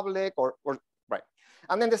threatening the public or right.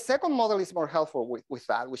 And then the second model is more helpful with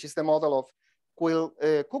that, which is the model of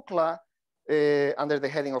Kukla under the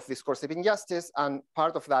heading of discursive injustice. And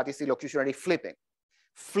part of that is illocutionary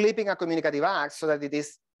flipping a communicative act so that it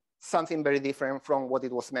is something very different from what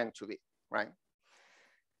it was meant to be, right?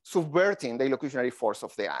 subverting the illocutionary force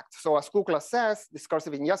of the act. So as Kukla says,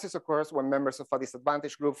 discursive injustice occurs when members of a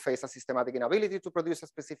disadvantaged group face a systematic inability to produce a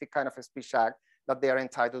specific kind of a speech act that they are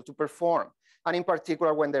entitled to perform. And in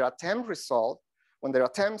particular, when their attempts result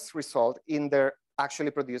in their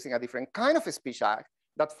actually producing a different kind of a speech act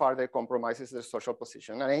that further compromises their social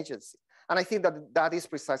position and agency. And I think that that is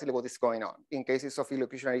precisely what is going on in cases of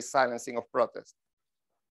illocutionary silencing of protest.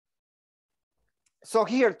 So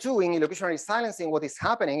here too, in illocutionary silencing, what is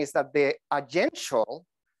happening is that the agential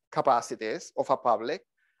capacities of a public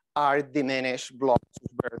are diminished, blocked,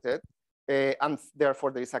 subverted, and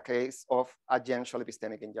therefore there is a case of agential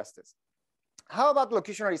epistemic injustice. How about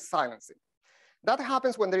locutionary silencing? That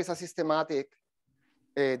happens when there is a systematic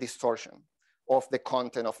distortion of the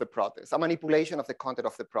content of the protest, a manipulation of the content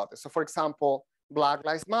of the protest. So for example, Black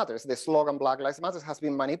Lives Matter, the slogan Black Lives Matter has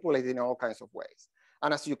been manipulated in all kinds of ways.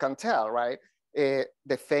 And as you can tell, right,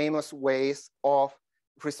 the famous ways of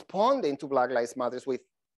responding to Black Lives Matter with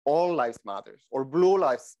all lives matters or blue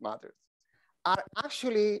lives matters are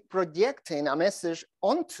actually projecting a message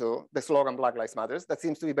onto the slogan Black Lives Matter that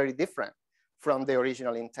seems to be very different from the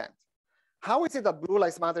original intent. How is it that blue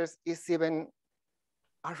lives matters is even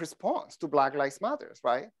a response to Black Lives Matter,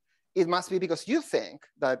 right? It must be because you think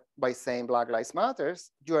that by saying Black Lives Matter,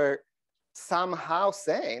 you're somehow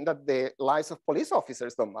saying that the lives of police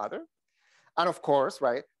officers don't matter. And of course,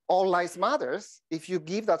 right, all lives matters. If you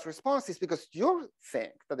give that response, it's because you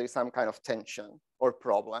think that there's some kind of tension or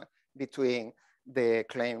problem between the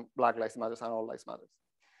claim Black Lives Matter and all lives matters.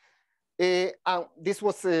 This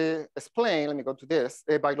was explained, let me go to this,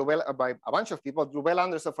 by a bunch of people. Lubel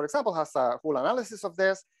Anderson, for example, has a whole analysis of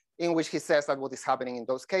this in which he says that what is happening in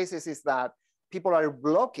those cases is that people are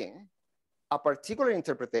blocking a particular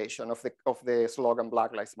interpretation of the slogan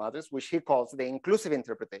Black Lives Matter, which he calls the inclusive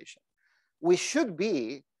interpretation, which should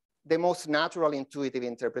be the most natural intuitive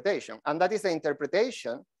interpretation. And that is the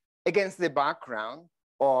interpretation against the background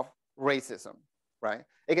of racism, right?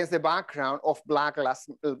 Against the background of Black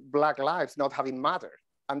lives not having mattered.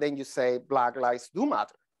 And then you say Black lives do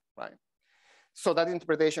matter, right? So that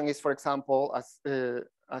interpretation is, for example, as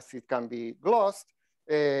it can be glossed,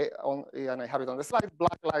 and I have it on the slide,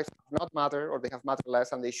 Black lives do not matter, or they have mattered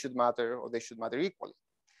less, and they should matter, or they should matter equally.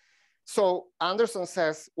 So Anderson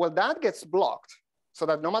says, well, that gets blocked, so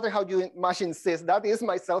that no matter how you much insist, that is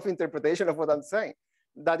my self-interpretation of what I'm saying.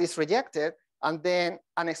 That is rejected, and then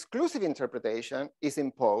an exclusive interpretation is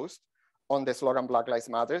imposed on the slogan Black Lives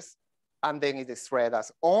Matter, and then it is read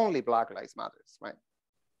as only Black Lives Matter, right?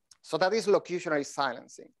 So that is locutionary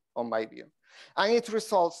silencing, on my view. And it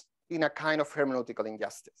results in a kind of hermeneutical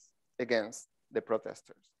injustice against the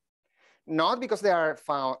protesters. Not because they are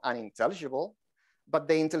found unintelligible, but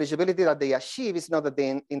the intelligibility that they achieve is not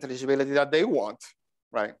the intelligibility that they want,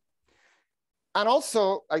 right? And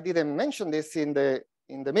also, I didn't mention this in the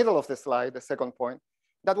middle of the slide, the second point,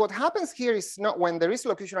 that what happens here is not, when there is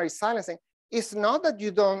locutionary silencing, it's not that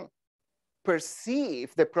you don't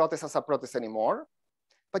perceive the protest as a protest anymore,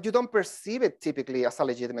 but you don't perceive it typically as a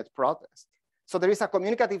legitimate protest. So there is a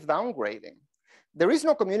communicative downgrading. There is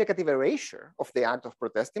no communicative erasure of the act of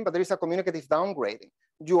protesting, but there is a communicative downgrading.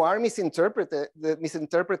 You are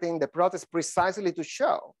misinterpreting the protest precisely to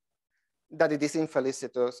show that it is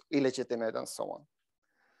infelicitous, illegitimate, and so on.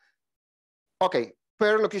 Okay,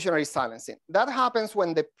 perlocutionary silencing. That happens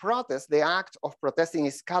when the protest, the act of protesting,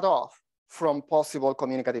 is cut off from possible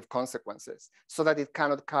communicative consequences so that it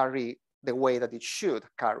cannot carry the way that it should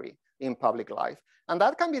carry in public life. And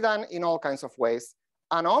that can be done in all kinds of ways.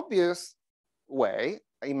 An obvious way,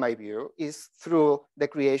 in my view, is through the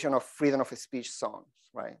creation of freedom of speech zones,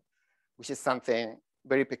 right? Which is something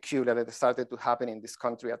very peculiar that started to happen in this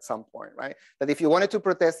country at some point, right? That if you wanted to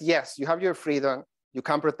protest, yes, you have your freedom, you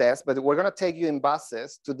can protest, but we're gonna take you in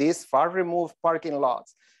buses to these far removed parking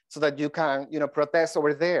lots so that you can, protest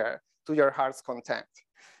over there to your heart's content.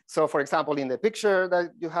 So for example, in the picture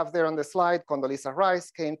that you have there on the slide, Condoleezza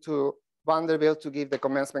Rice came to Vanderbilt to give the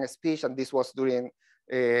commencement speech, and this was during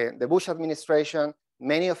the Bush administration.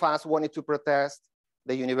 Many of us wanted to protest.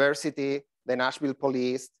 The university, the Nashville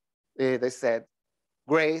police, they said,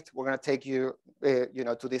 great, we're gonna take you,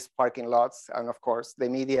 to these parking lots. And of course, the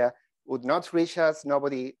media would not reach us.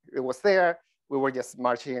 Nobody was there. We were just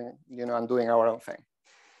marching, and doing our own thing.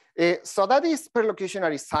 So that is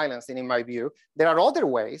perlocutionary silencing, in my view. There are other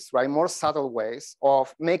ways, right, more subtle ways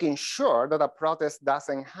of making sure that a protest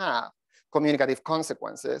doesn't have communicative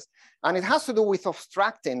consequences. And it has to do with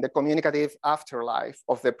obstructing the communicative afterlife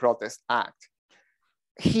of the protest act.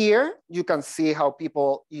 Here, you can see how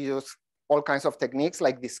people use all kinds of techniques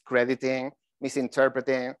like discrediting,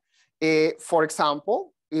 misinterpreting. For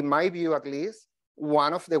example, in my view at least,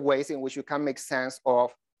 one of the ways in which you can make sense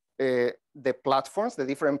of the platforms, the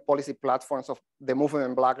different policy platforms of the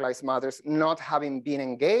movement Black Lives Matter not having been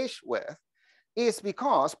engaged with, is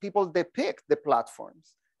because people depict the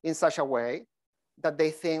platforms in such a way that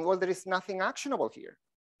they think, well, there is nothing actionable here.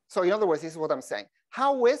 So in other words, this is what I'm saying.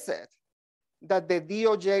 How is it that the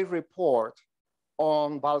DOJ report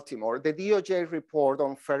on Baltimore, the DOJ report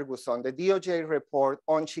on Ferguson, the DOJ report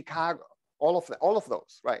on Chicago, all of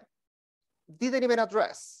those, right, didn't even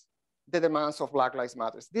address the demands of Black Lives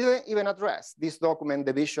Matter, didn't even address this document,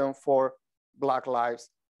 the vision for Black lives.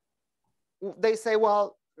 They say,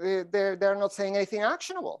 well, they're not saying anything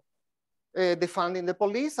actionable. Defunding the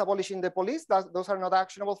police, abolishing the police, those are not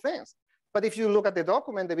actionable things. But if you look at the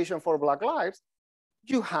document, the vision for Black lives,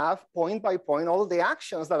 you have point by point all the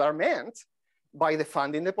actions that are meant by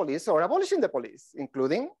defunding the police or abolishing the police,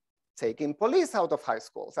 including taking police out of high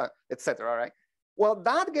schools, et cetera, right? Well,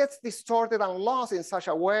 that gets distorted and lost in such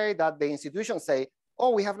a way that the institutions say,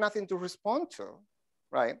 oh, we have nothing to respond to,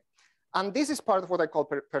 right? And this is part of what I call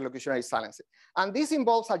perlocutionary silencing. And this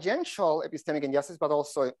involves agential epistemic injustice, but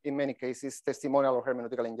also in many cases, testimonial or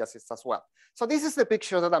hermeneutical injustice as well. So this is the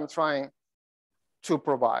picture that I'm trying to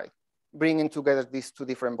provide, bringing together these two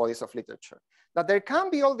different bodies of literature, that there can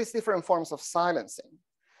be all these different forms of silencing.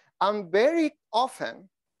 And very often,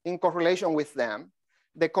 in correlation with them,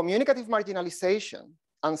 the communicative marginalization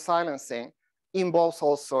and silencing involves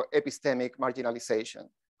also epistemic marginalization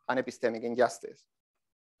and epistemic injustice.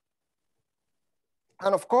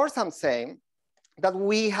 And of course, I'm saying that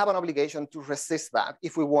we have an obligation to resist that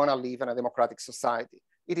if we want to live in a democratic society.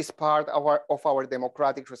 It is part of our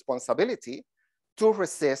democratic responsibility to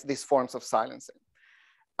resist these forms of silencing.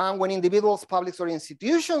 And when individuals, publics, or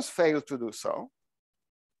institutions fail to do so,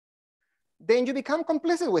 then you become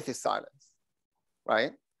complicit with this silence,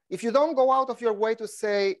 right? If you don't go out of your way to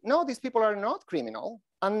say, no, these people are not criminal,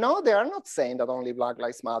 and no, they are not saying that only Black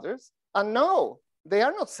Lives Matter, and no, they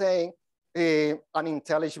are not saying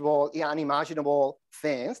unintelligible, unimaginable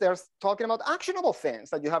things. They're talking about actionable things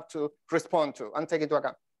that you have to respond to and take into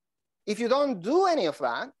account. If you don't do any of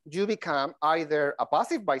that, you become either a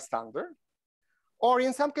passive bystander, or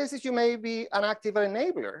in some cases, you may be an active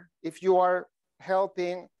enabler if you are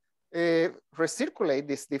helping recirculate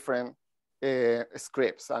these different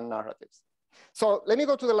scripts and narratives. So let me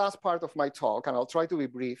go to the last part of my talk, and I'll try to be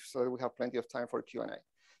brief so that we have plenty of time for Q&A.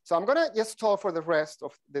 So I'm gonna just talk for the rest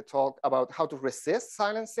of the talk about how to resist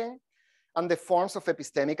silencing and the forms of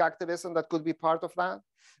epistemic activism that could be part of that.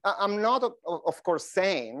 I'm not, of course,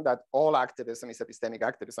 saying that all activism is epistemic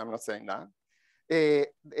activism. I'm not saying that.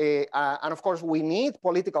 And of course, we need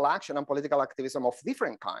political action and political activism of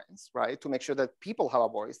different kinds, right? To make sure that people have a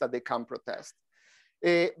voice, that they can protest.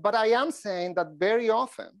 But I am saying that very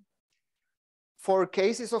often, for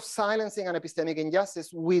cases of silencing and epistemic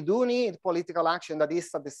injustice, we do need political action that is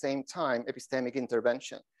at the same time epistemic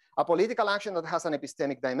intervention. A political action that has an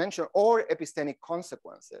epistemic dimension or epistemic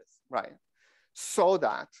consequences, right? So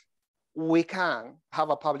that we can have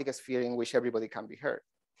a public sphere in which everybody can be heard.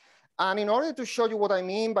 And in order to show you what I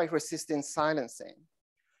mean by resisting silencing,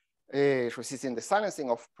 resisting the silencing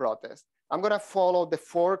of protest, I'm gonna follow the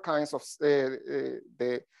four kinds of,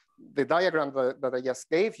 the diagram that I just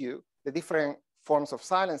gave you, the different forms of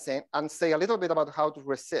silencing, and say a little bit about how to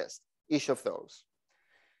resist each of those.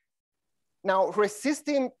 Now,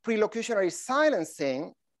 resisting prelocutionary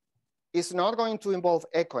silencing is not going to involve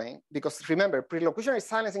echoing, because remember, prelocutionary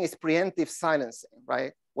silencing is preemptive silencing,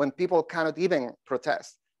 right? When people cannot even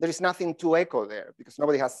protest. There is nothing to echo there because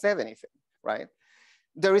nobody has said anything, right?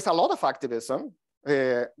 There is a lot of activism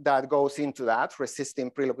that goes into that, resisting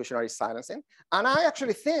prelocutionary silencing. And I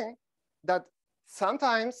actually think that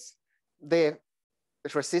sometimes the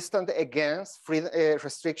resistance against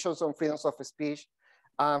restrictions on freedoms of speech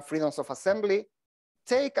and freedoms of assembly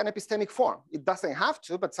take an epistemic form. It doesn't have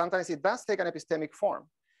to, but sometimes it does take an epistemic form.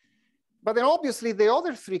 But then obviously the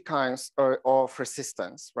other three kinds of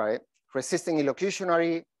resistance, right? Resisting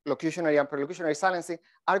illocutionary, locutionary, and prelocutionary silencing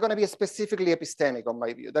are going to be specifically epistemic, on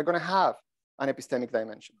my view. They're going to have an epistemic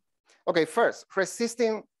dimension. Okay, first,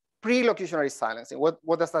 resisting prelocutionary silencing.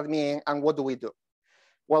 What does that mean, and what do we do?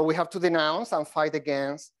 Well, we have to denounce and fight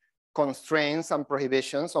against constraints and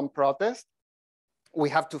prohibitions on protest. We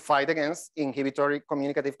have to fight against inhibitory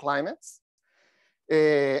communicative climates.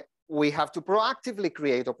 We have to proactively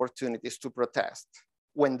create opportunities to protest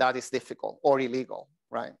when that is difficult or illegal,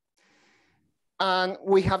 right? And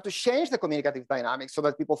we have to change the communicative dynamics so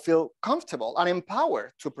that people feel comfortable and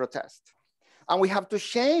empowered to protest. And we have to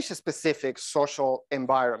change specific social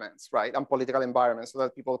environments, right? And political environments so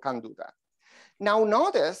that people can do that. Now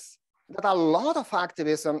notice that a lot of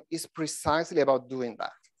activism is precisely about doing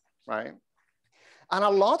that, right? And a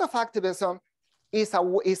lot of activism is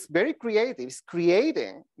very creative, it's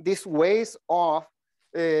creating these ways of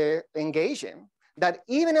engaging that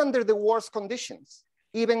even under the worst conditions,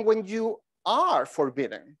 even when you are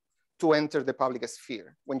forbidden to enter the public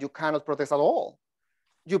sphere, when you cannot protest at all,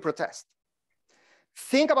 you protest.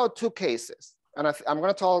 Think about two cases, and I'm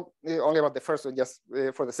going to talk only about the first one just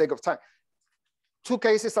for the sake of time. Two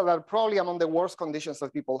cases that are probably among the worst conditions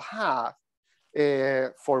that people have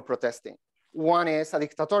for protesting. One is a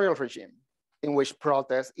dictatorial regime in which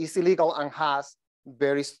protest is illegal and has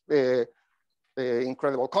very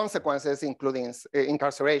incredible consequences, including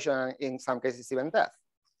incarceration, in some cases even death.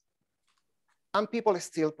 And people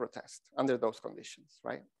still protest under those conditions,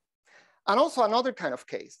 right? And also another kind of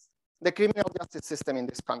case, the criminal justice system in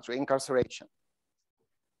this country, incarceration.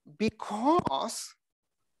 Because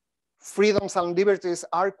freedoms and liberties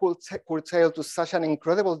are curtailed to such an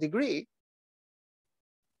incredible degree,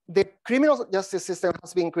 the criminal justice system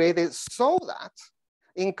has been created so that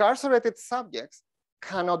incarcerated subjects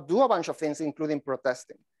cannot do a bunch of things, including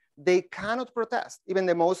protesting. They cannot protest even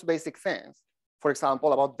the most basic things, for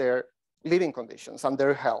example, about their living conditions and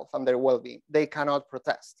their health and their well-being. They cannot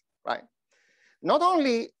protest, right? Not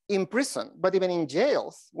only in prison, but even in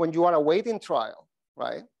jails, when you are awaiting trial,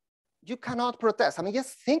 right? You cannot protest. I mean,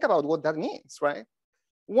 just think about what that means, right?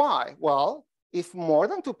 Why? Well, if more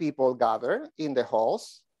than 2 people gather in the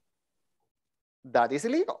halls, that is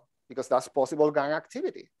illegal because that's possible gang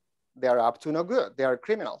activity. They are up to no good. They are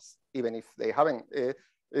criminals, even if they haven't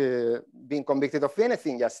been convicted of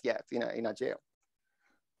anything just yet in a jail.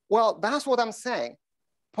 Well, that's what I'm saying.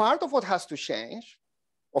 Part of what has to change,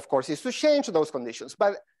 of course, is to change those conditions.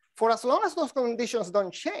 But for as long as those conditions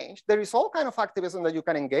don't change, there is all kind of activism that you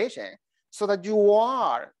can engage in so that you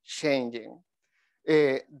are changing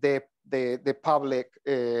the public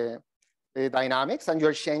dynamics, and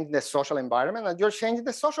you're changing the social environment, and you're changing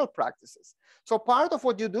the social practices. So part of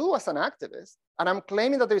what you do as an activist, and I'm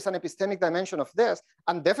claiming that there is an epistemic dimension of this,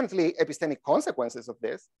 and definitely epistemic consequences of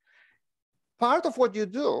this, part of what you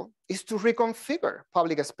do is to reconfigure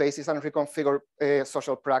public spaces and reconfigure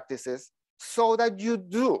social practices so that you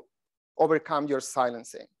do overcome your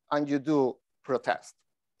silencing and you do protest.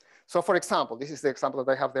 So for example, this is the example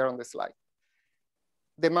that I have there on the slide.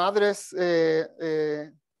 The madres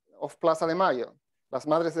of Plaza de Mayo, las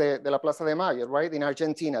madres de la Plaza de Mayo, right, in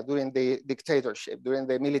Argentina during the dictatorship, during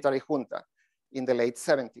the military junta in the late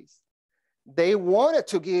 70s. They wanted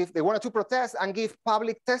to protest and give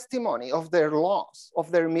public testimony of their loss,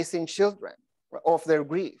 of their missing children, of their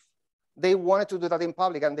grief. They wanted to do that in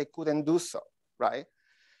public and they couldn't do so, right?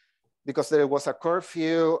 Because there was a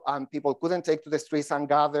curfew and people couldn't take to the streets and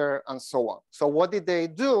gather and so on. So what did they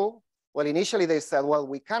do? Well, initially they said, well,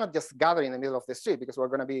 we cannot just gather in the middle of the street because we're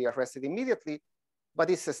going to be arrested immediately, but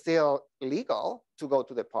it's still legal to go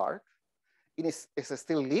to the park. It's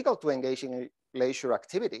still legal to engage in leisure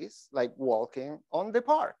activities like walking on the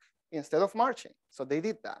park instead of marching. So they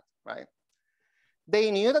did that, right? They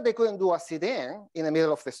knew that they couldn't do a sit-in in the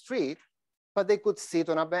middle of the street, but they could sit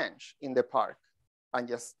on a bench in the park and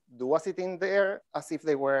just do a sit-in there as if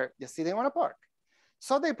they were just sitting on a park.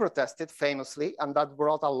 So they protested famously, and that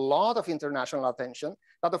brought a lot of international attention.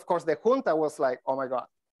 That, of course, the junta was like, oh my God,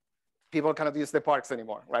 people cannot use the parks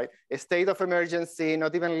anymore, right? A state of emergency,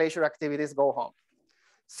 not even leisure activities, go home.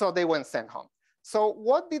 So they went sent home. So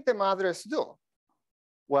what did the madres do?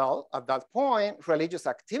 Well, at that point, religious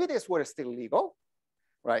activities were still legal,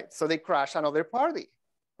 right? So they crashed another party,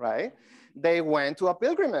 right? They went to a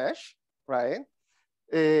pilgrimage, right?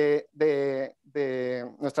 Nuestra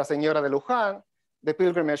Señora de Luján, the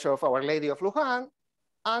pilgrimage of Our Lady of Luján,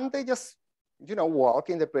 and they just, walk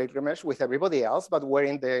in the pilgrimage with everybody else, but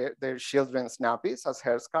wearing their children's nappies as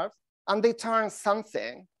headscarves, and they turn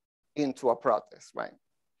something into a protest, right?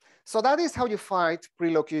 So that is how you fight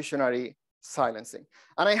prelocutionary silencing.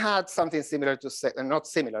 And I had something similar to say, not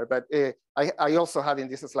similar, but I also had in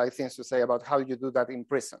this slide things to say about how you do that in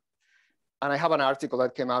prison. And I have an article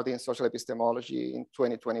that came out in Social Epistemology in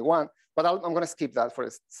 2021, but I'm going to skip that for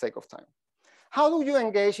the sake of time. How do you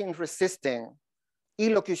engage in resisting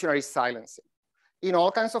illocutionary silencing? In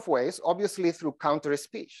all kinds of ways, obviously through counter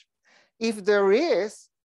speech. If there is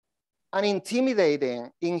an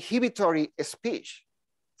intimidating, inhibitory speech,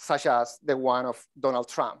 such as the one of Donald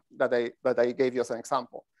Trump that I gave you as an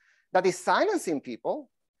example, that is silencing people,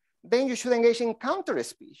 then you should engage in counter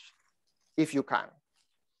speech if you can,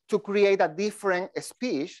 to create a different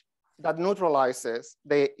speech that neutralizes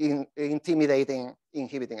the intimidating,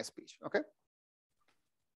 inhibiting speech, okay?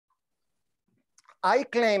 I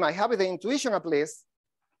claim, I have the intuition at least,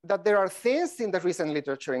 that there are things in the recent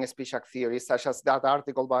literature in speech act theory, such as that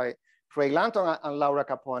article by Ray Lanton and Laura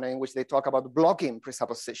Capone, in which they talk about blocking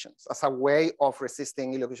presuppositions as a way of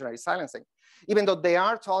resisting illocutionary silencing. Even though they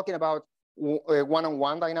are talking about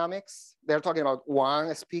one-on-one dynamics, they're talking about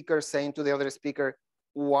one speaker saying to the other speaker,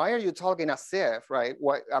 why are you talking as if, right?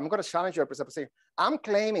 I'm going to challenge your presupposition. I'm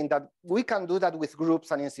claiming that we can do that with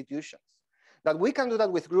groups and institutions. That we can do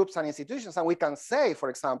that with groups and institutions, and we can say, for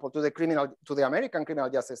example, to the American criminal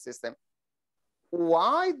justice system,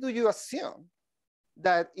 why do you assume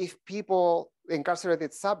that if people,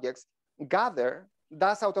 incarcerated subjects, gather,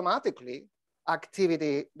 that's automatically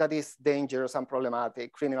activity that is dangerous and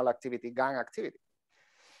problematic, criminal activity, gang activity?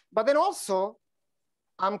 But then also,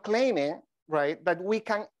 I'm claiming, right, that we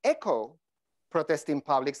can echo protesting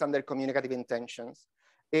publics and their communicative intentions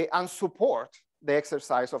and support the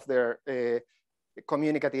exercise of their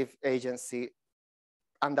communicative agency,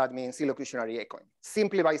 and that means illocutionary echoing.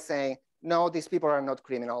 Simply by saying, no, these people are not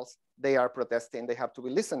criminals, they are protesting, they have to be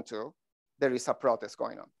listened to, there is a protest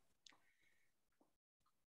going on.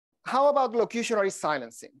 How about locutionary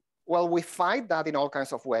silencing? Well, we fight that in all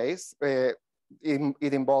kinds of ways. It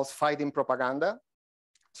involves fighting propaganda.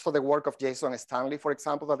 So the work of Jason Stanley, for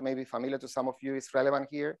example, that may be familiar to some of you, is relevant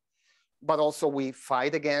here. But also we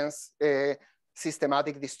fight against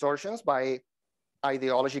systematic distortions by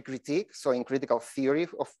ideology critique. So in critical theory,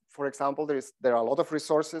 for example, there are a lot of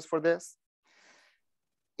resources for this.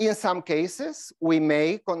 In some cases, we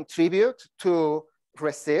may contribute to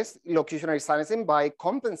resist locutionary silencing by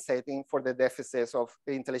compensating for the deficits of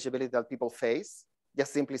intelligibility that people face.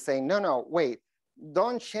 Just simply saying, no, wait,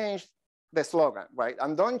 don't change the slogan, right?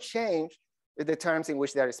 And don't change the terms in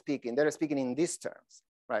which they're speaking. They're speaking in these terms,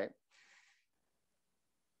 right?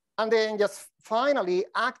 And then just finally,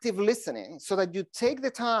 active listening, so that you take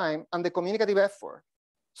the time and the communicative effort,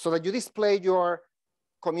 so that you display your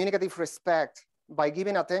communicative respect by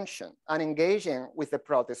giving attention and engaging with the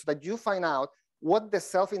protest, so that you find out what the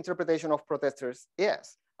self-interpretation of protesters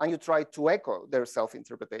is, and you try to echo their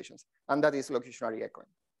self-interpretations, and that is locutionary echoing.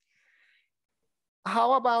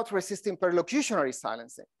 How about resisting perlocutionary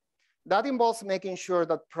silencing? That involves making sure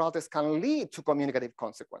that protests can lead to communicative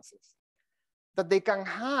consequences, that they can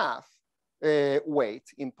have weight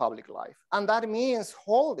in public life. And that means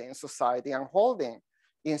holding society and holding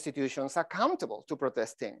institutions accountable to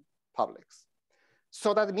protesting publics.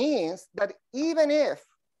 So that means that even if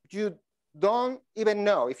you don't even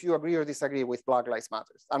know if you agree or disagree with Black Lives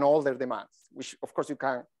Matter and all their demands, which of course you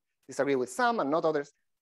can disagree with some and not others,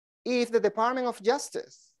 if the Department of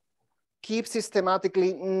Justice keeps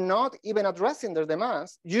systematically not even addressing their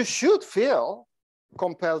demands, you should feel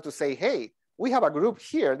compelled to say, hey, we have a group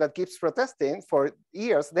here that keeps protesting for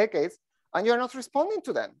years, decades, and you're not responding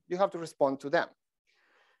to them. You have to respond to them.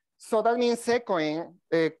 So that means echoing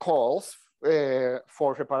calls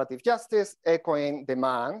for reparative justice, echoing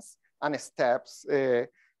demands and steps that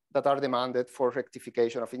are demanded for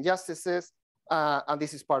rectification of injustices. And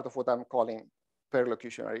this is part of what I'm calling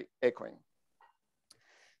perlocutionary echoing.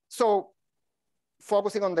 So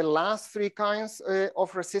focusing on the last three kinds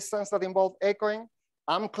of resistance that involve echoing,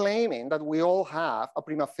 I'm claiming that we all have a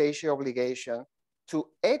prima facie obligation to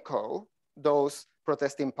echo those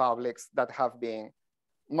protesting publics that have been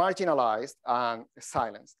marginalized and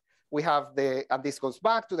silenced. We have and this goes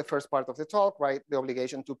back to the first part of the talk, right? The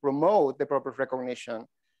obligation to promote the proper recognition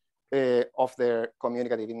of their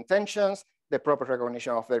communicative intentions, the proper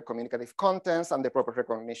recognition of their communicative contents, and the proper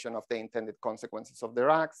recognition of the intended consequences of their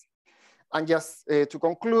acts. And just to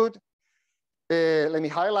conclude, let me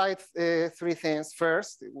highlight three things.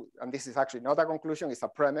 First, and this is actually not a conclusion, it's a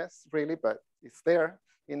premise really, but it's there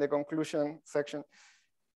in the conclusion section.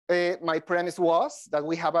 My premise was that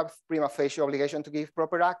we have a prima facie obligation to give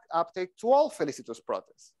proper uptake to all felicitous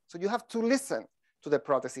protests. So you have to listen to the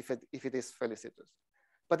protest if it is felicitous.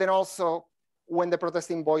 But then also, when the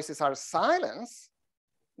protesting voices are silenced,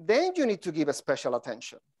 then you need to give a special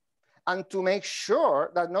attention. And to make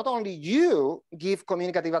sure that not only you give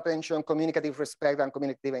communicative attention, communicative respect, and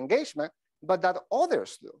communicative engagement, but that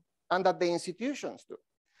others do, and that the institutions do.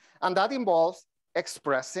 And that involves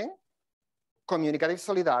expressing communicative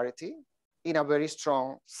solidarity in a very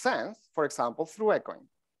strong sense, for example, through echoing.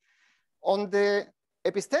 On the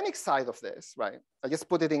epistemic side of this, right, I just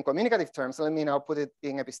put it in communicative terms, let me now put it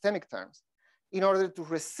in epistemic terms. In order to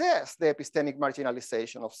resist the epistemic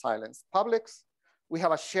marginalization of silenced publics, we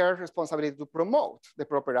have a shared responsibility to promote the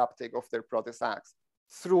proper uptake of their protest acts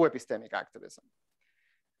through epistemic activism.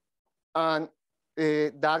 And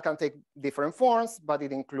that can take different forms, but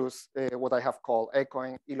it includes what I have called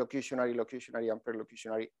echoing, illocutionary, locutionary, and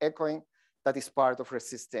perlocutionary echoing. That is part of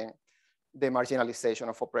resisting the marginalization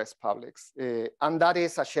of oppressed publics. And that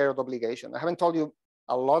is a shared obligation. I haven't told you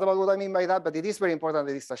a lot about what I mean by that, but it is very important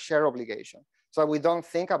that it's a shared obligation. So we don't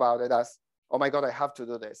think about it as, oh my God, I have to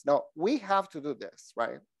do this. No, we have to do this,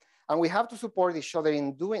 right? And we have to support each other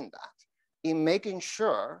in doing that, in making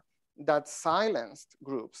sure that silenced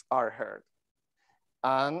groups are heard.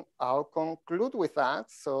 And I'll conclude with that.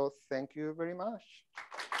 So thank you very much.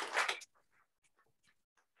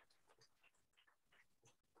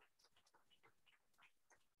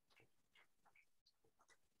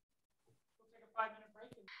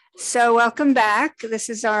 So welcome back. This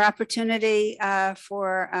is our opportunity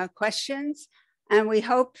for questions, and we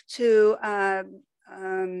hope to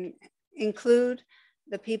include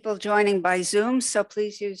the people joining by Zoom. So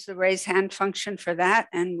please use the raise hand function for that,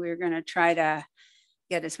 and we're going to try to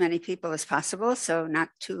get as many people as possible, so not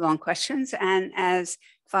too long questions. And as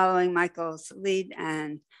following Michael's lead,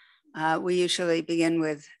 and we usually begin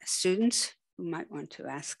with students who might want to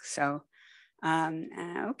ask. So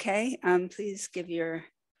okay, please give your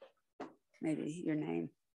maybe your name.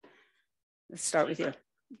 Let's start with you.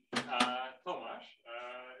 Tomasz,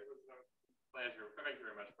 it was a pleasure. Thank you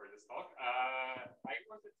very much for this talk. I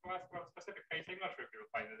wanted to ask about a specific case. I'm not sure if you'll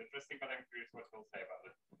find it interesting, but I'm curious what you'll say about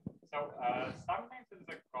it. So sometimes it's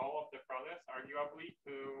the goal of the protest, arguably,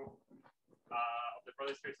 to the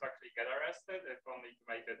protesters to actually get arrested, if only to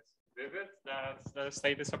make it vivid that the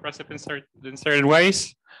state is oppressive in certain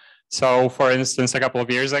ways. So, for instance, a couple of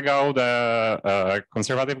years ago, the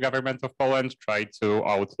conservative government of Poland tried to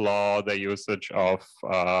outlaw the usage of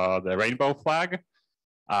the rainbow flag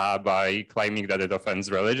by claiming that it offends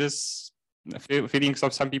religious feelings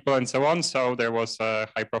of some people and so on. So there was a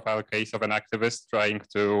high-profile case of an activist trying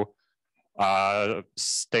to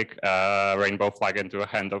stick a rainbow flag into a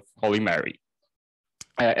hand of Holy Mary,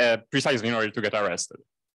 precisely in order to get arrested.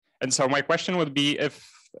 And so my question would be if,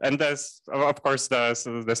 and there's, of course, the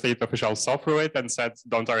state officials saw through it and said,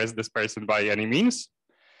 don't arrest this person by any means.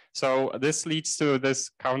 So this leads to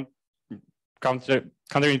this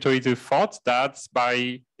counterintuitive thought that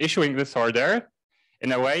by issuing this order,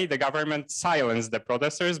 in a way, the government silenced the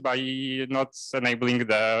protesters by not enabling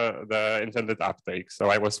the intended uptake. So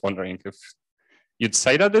I was wondering if you'd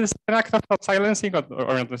say that this is an act of silencing or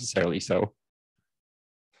not necessarily so.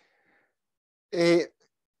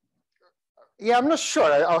 Yeah, I'm not sure.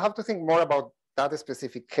 I'll have to think more about that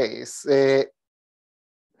specific case.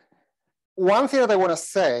 One thing that I want to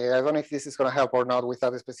say, I don't know if this is going to help or not with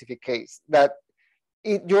that specific case, that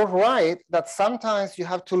you're right that sometimes you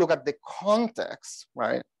have to look at the context,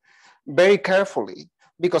 right, very carefully,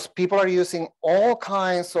 because people are using all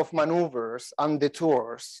kinds of maneuvers and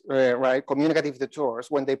detours, right, communicative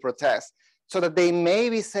detours when they protest, so that they may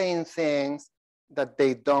be saying things that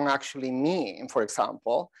they don't actually mean, for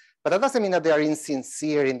example. But that doesn't mean that they are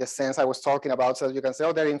insincere in the sense I was talking about, so you can say,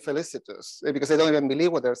 oh, they're infelicitous, because they don't even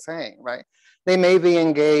believe what they're saying, right? They may be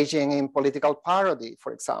engaging in political parody,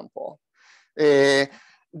 for example. And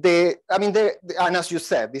as you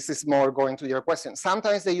said, this is more going to your question.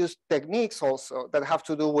 Sometimes they use techniques also that have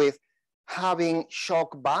to do with having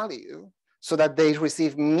shock value so that they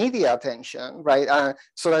receive media attention, right?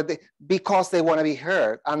 So that because they want to be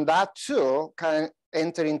heard. And that too can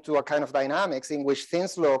enter into a kind of dynamics in which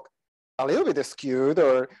things look a little bit skewed,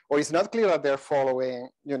 or it's not clear that they're following,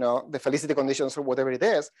 you know, the felicity conditions or whatever it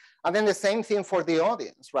is. And then the same thing for the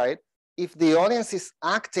audience, right? If the audience is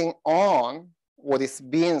acting on what is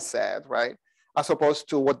being said, right, as opposed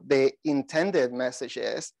to what the intended message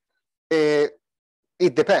is, it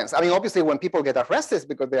depends. I mean, obviously, when people get arrested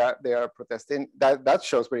because they are protesting, that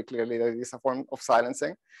shows very clearly that it is a form of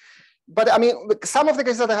silencing. But I mean, some of the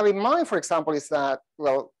cases that I have in mind, for example, is that,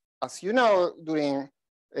 well, as you know, during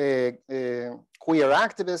queer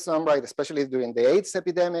activism, right, especially during the AIDS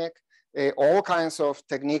epidemic, all kinds of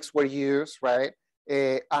techniques were used, right?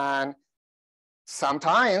 And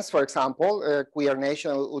sometimes, for example, Queer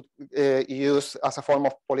Nation would use as a form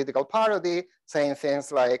of political parody, saying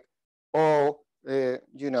things like, oh,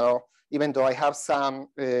 you know, even though I have some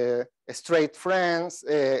straight friends,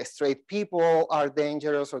 straight people are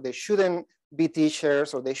dangerous, or they shouldn't be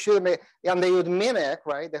teachers, or they shouldn't be, and they would mimic,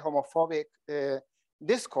 right, the homophobic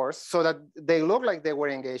discourse so that they look like they were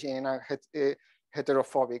engaging in a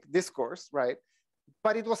heterophobic discourse, right?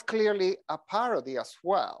 But it was clearly a parody as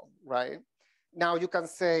well, right? Now you can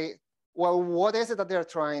say, well, what is it that they're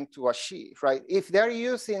trying to achieve, right? If they're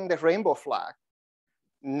using the rainbow flag,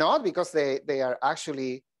 not because they are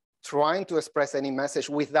actually trying to express any message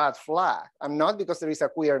with that flag, and not because there is a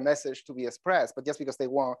queer message to be expressed, but just because they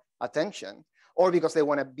want attention, or because they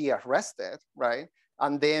want to be arrested, right?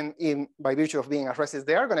 And then by virtue of being arrested,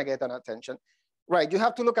 they are going to get an attention. right? You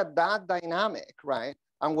have to look at that dynamic, right?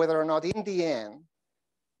 And whether or not in the end,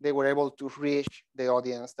 they were able to reach the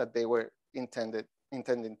audience that they were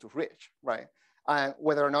intending to reach, right? And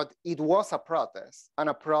whether or not it was a protest, and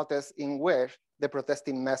a protest in which the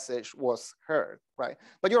protesting message was heard, right?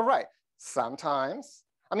 But you're right, sometimes,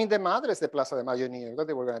 I mean, the Madres de Plaza de Mayo knew that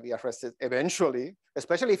they were going to be arrested eventually,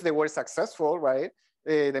 especially if they were successful, right?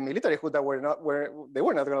 The military who that they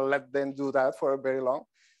were not going to let them do that for very long.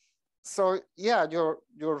 So yeah,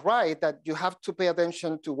 you're right that you have to pay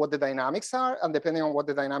attention to what the dynamics are, and depending on what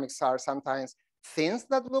the dynamics are, sometimes things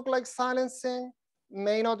that look like silencing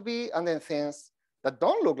may not be, and then things that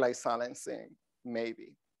don't look like silencing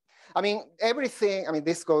maybe. I mean, everything, I mean,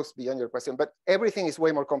 this goes beyond your question, but everything is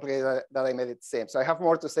way more complicated than I made it seem. So I have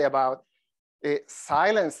more to say about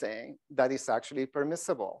silencing that is actually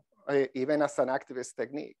permissible, even as an activist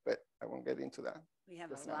technique, but I won't get into that. We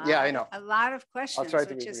have a lot of questions,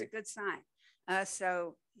 which is a good sign.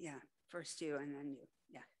 So yeah, first you and then you,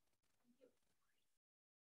 yeah.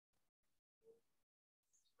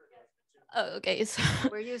 Oh, okay, so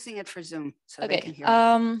we're using it for Zoom, so okay. They can hear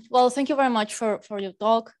well, thank you very much for your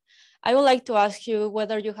talk. I would like to ask you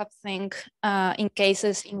whether you have think in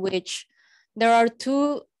cases in which there are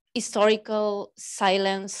two historical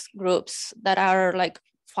silence groups that are like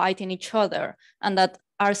fighting each other and that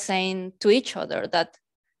are saying to each other that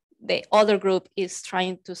the other group is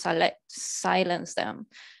trying to silence them.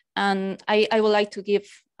 And I would like to give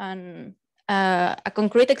a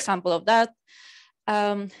concrete example of that.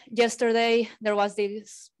 Yesterday, there was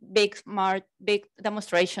these big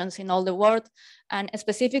demonstrations in all the world. And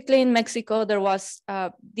specifically in Mexico, there was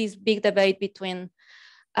this big debate between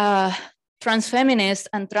trans feminists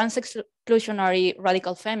and trans exclusionary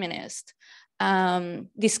radical feminists,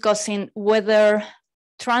 discussing whether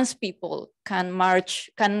trans people can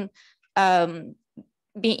march, can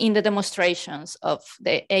be in the demonstrations of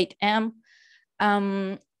the 8M.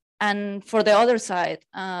 And for the other side,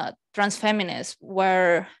 trans feminists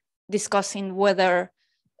were discussing whether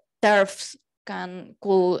TERFs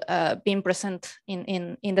could be present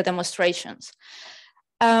in the demonstrations.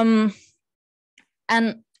 And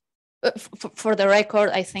for the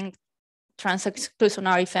record, I think trans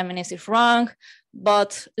exclusionary feminist is wrong,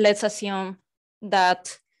 but let's assume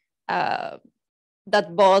that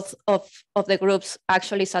that both of the groups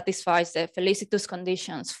actually satisfies the felicitous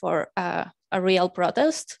conditions for a real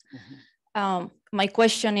protest. Mm-hmm. My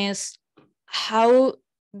question is, how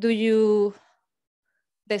do you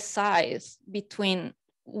decide between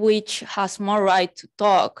which has more right to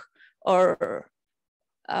talk, or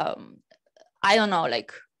I don't know,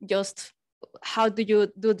 like just how do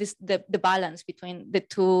you do this, the balance between the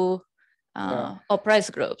two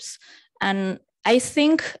oppressed groups? And I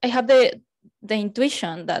think I have the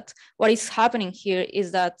intuition that what is happening here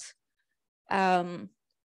is that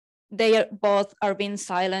they both are being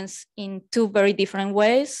silenced in two very different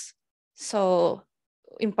ways. So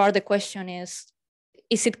in part, the question is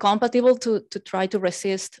it compatible to try to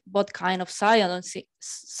resist both kind of silencing,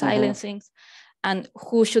 mm-hmm. And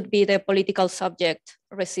who should be the political subject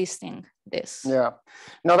resisting this? Yeah,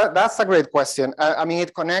 no, that's a great question. I mean,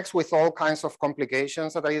 it connects with all kinds of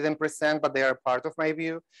complications that I didn't present, but they are part of my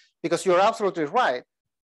view, because you're absolutely right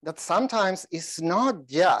that sometimes it's not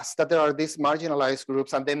just that there are these marginalized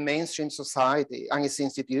groups and the mainstream society and its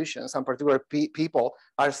institutions and particular people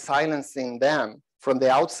are silencing them from the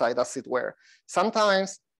outside, as it were.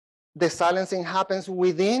 Sometimes the silencing happens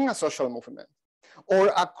within a social movement or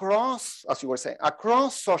across, as you were saying,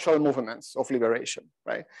 across social movements of liberation,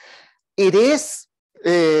 right? It is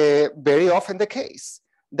very often the case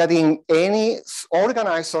that in any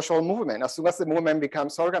organized social movement, as soon as the movement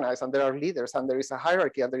becomes organized and there are leaders and there is a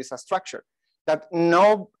hierarchy and there is a structure, that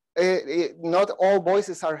not all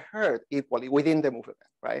voices are heard equally within the movement,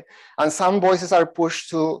 right? And some voices are pushed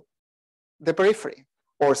to the periphery,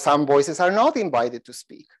 or some voices are not invited to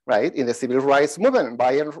speak, right? In the civil rights movement,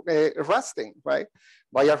 by arresting, right?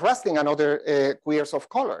 By arresting another queers of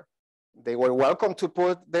color. They were welcome to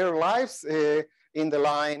put their lives in the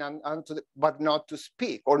line, but not to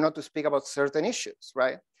speak, or not to speak about certain issues,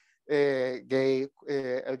 right? Gay,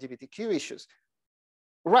 LGBTQ issues.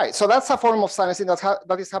 Right, so that's a form of silencing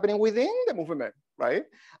that is happening within the movement, right?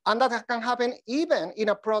 And that can happen even in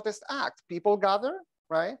a protest act. People gather,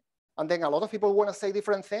 right? And then a lot of people want to say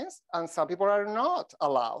different things, and some people are not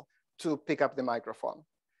allowed to pick up the microphone,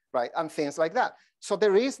 right? And things like that. So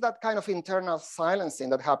there is that kind of internal silencing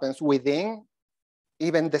that happens within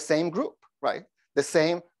even the same group, right? The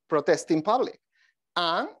same protesting public.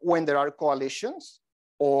 And when there are coalitions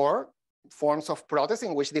or forms of protest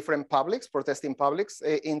in which different publics, protesting publics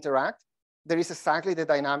interact, there is exactly the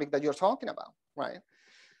dynamic that you're talking about, right?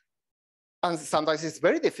 And sometimes it's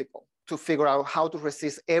very difficult to figure out how to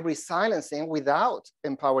resist every silencing without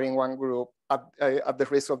empowering one group at the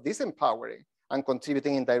risk of disempowering and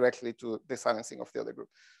contributing indirectly to the silencing of the other group.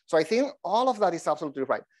 So I think all of that is absolutely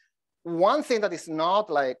right. One thing that is not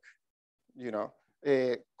like,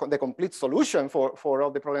 the complete solution for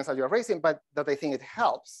all the problems that you're raising, but that I think it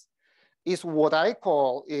helps, is what I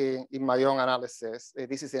call in my own analysis,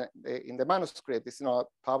 this is in the manuscript, it's not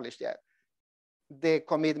published yet, the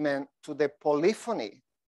commitment to the polyphony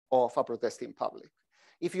of a protesting public.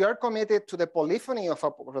 If you are committed to the polyphony of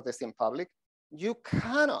a protesting public, you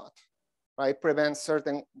cannot, right, prevent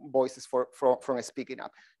certain voices from speaking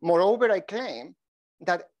up. Moreover, I claim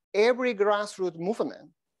that every grassroots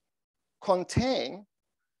movement contains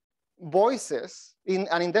voices,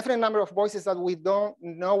 an indefinite number of voices that we don't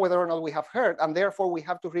know whether or not we have heard, and therefore we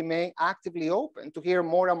have to remain actively open to hear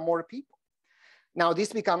more and more people. Now,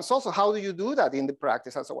 this becomes also, how do you do that in the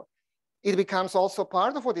practice and so on? It becomes also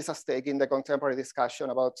part of what is at stake in the contemporary discussion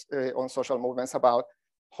about on social movements, about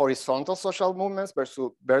horizontal social movements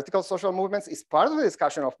versus vertical social movements. It's part of the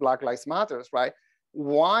discussion of Black Lives Matter, right?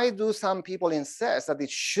 Why do some people insist that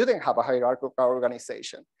it shouldn't have a hierarchical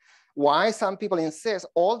organization? Why some people insist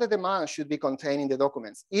all the demands should be contained in the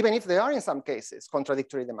documents, even if they are in some cases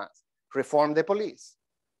contradictory demands. Reform the police,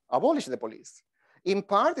 abolish the police. In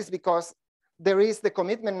part, it's because there is the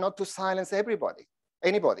commitment not to silence anybody,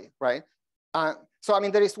 right? So I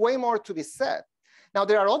mean, there is way more to be said. Now,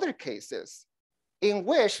 there are other cases in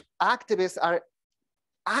which activists are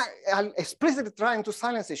explicitly trying to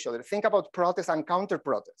silence each other. Think about protest and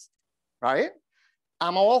counter-protest, right?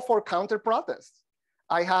 I'm all for counter-protest.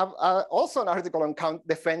 I have also an article on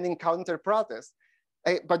defending counter-protest.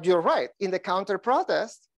 But you're right, in the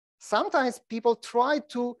counter-protest, sometimes people try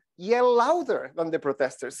to yell louder than the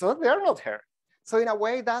protesters, so they are not heard. So in a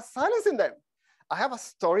way, that's silencing them. I have a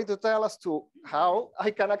story to tell as to how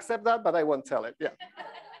I can accept that, but I won't tell it, yeah.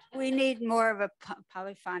 We need more of a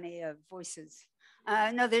polyphony of voices.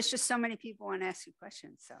 No, there's just so many people want to ask you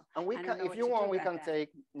questions. So, and we can, if you want, we can take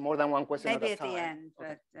more than one question maybe at a time. Maybe at the end,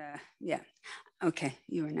 okay. But yeah. Okay,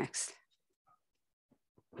 you were next.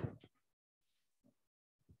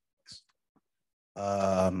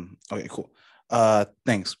 Okay, cool.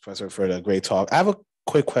 Thanks, Professor, for the great talk. I have a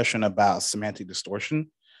quick question about semantic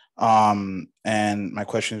distortion. And my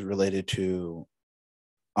question is related to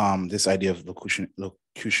this idea of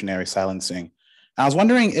locutionary silencing. I was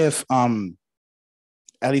wondering if,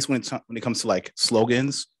 at least when it comes to like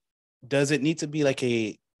slogans, does it need to be like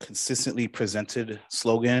a consistently presented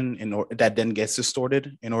slogan that then gets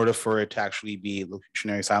distorted in order for it to actually be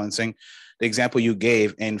locutionary silencing? The example you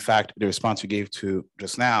gave, in fact, the response you gave to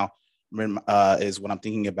just now is what I'm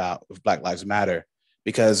thinking about with Black Lives Matter,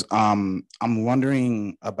 because I'm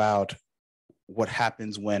wondering about what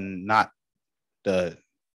happens when not the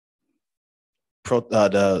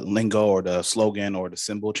lingo or the slogan or the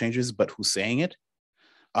symbol changes, but who's saying it.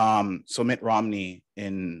 So Mitt Romney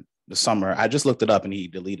in the summer, I just looked it up and he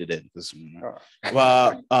deleted it.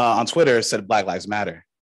 On Twitter said Black Lives Matter.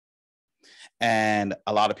 And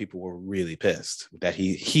a lot of people were really pissed that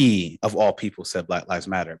he of all people said Black Lives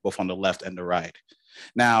Matter, both on the left and the right.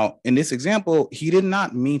 Now, in this example, he did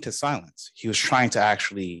not mean to silence. He was trying to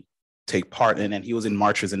actually take part in it. He was in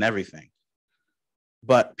marches and everything.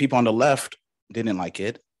 But people on the left didn't like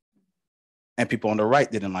it. And people on the right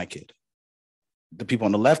didn't like it. The people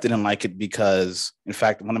on the left didn't like it because, in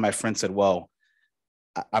fact, one of my friends said, well,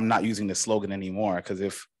 I'm not using the slogan anymore because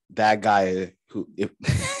if that guy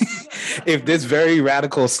if this very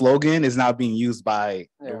radical slogan is now being used by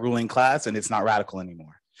the ruling class and it's not radical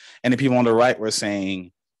anymore. And the people on the right were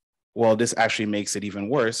saying, well, this actually makes it even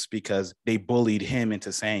worse because they bullied him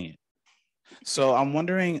into saying it. So I'm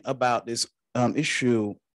wondering about this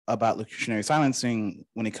issue about locutionary silencing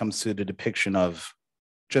when it comes to the depiction of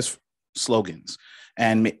just slogans,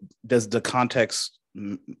 and does the context,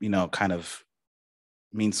 kind of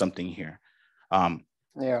mean something here?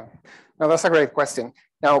 Yeah, no, that's a great question.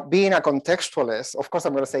 Now, being a contextualist, of course,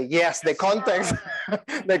 I'm going to say yes. The context,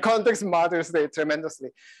 the context matters tremendously.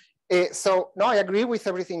 So, no, I agree with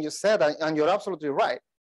everything you said, and you're absolutely right.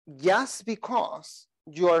 Just because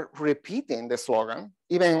you're repeating the slogan,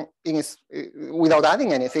 even without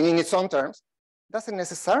adding anything in its own terms, doesn't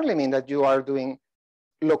necessarily mean that you are doing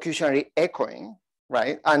locutionary echoing,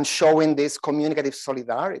 right? And showing this communicative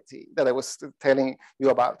solidarity that I was telling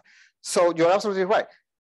you about. So you're absolutely right.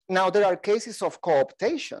 Now, there are cases of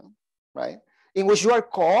co-optation, right? In which you are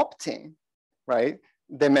co-opting, right,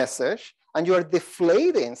 the message, and you are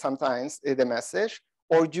deflating sometimes the message,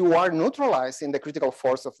 or you are neutralizing the critical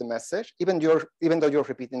force of the message, even though you're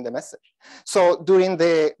repeating the message. So during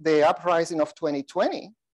the uprising of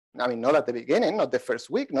 2020, I mean, not at the beginning, not the first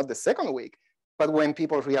week, not the second week, but when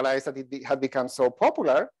people realized that it had become so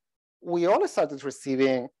popular, we all started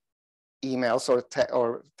receiving emails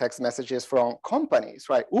or text messages from companies,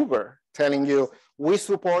 right? Uber telling you, we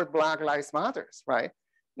support Black Lives Matter, right?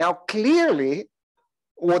 Now, clearly,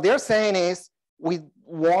 what they're saying is, we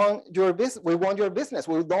want your business.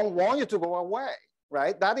 We don't want you to go away,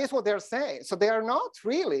 right? That is what they're saying. So they are not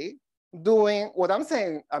really doing what I'm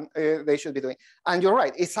saying they should be doing. And you're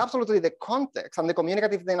right, it's absolutely the context and the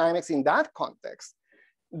communicative dynamics in that context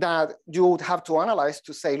that you would have to analyze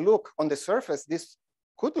to say, look, on the surface, this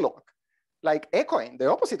could look like echoing, the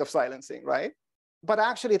opposite of silencing, right? But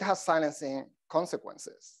actually it has silencing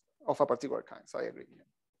consequences of a particular kind, so I agree.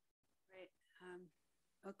 Great.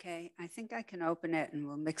 Okay, I think I can open it and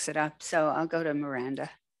we'll mix it up. So I'll go to Miranda.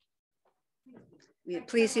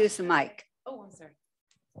 Please use the mic. Oh, I'm sorry.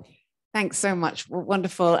 Thanks so much.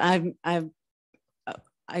 Wonderful. I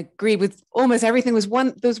agree with almost everything.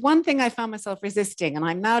 There's one thing I found myself resisting, and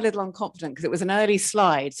I'm now a little unconfident because it was an early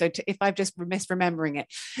slide. So if I've just misremembering it,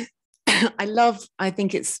 I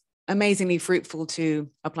think it's amazingly fruitful to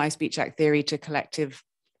apply speech act theory to collective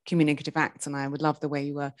communicative acts. And I would love the way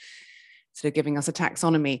you were sort of giving us a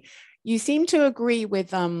taxonomy. You seem to agree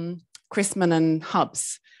with Chrisman and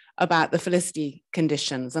Hubbs about the felicity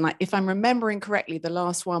conditions. And if I'm remembering correctly, the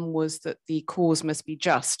last one was that the cause must be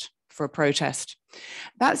just for a protest.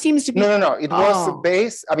 That seems to be— No. It was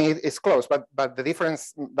based, I mean, it's close, but the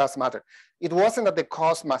difference does matter. It wasn't that the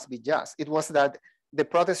cause must be just. It was that the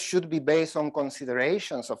protest should be based on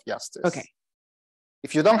considerations of justice. Okay.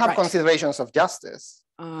 If you don't have considerations of justice,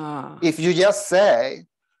 if you just say,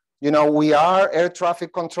 we are air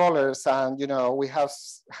traffic controllers and, we have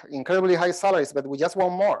incredibly high salaries, but we just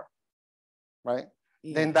want more, right?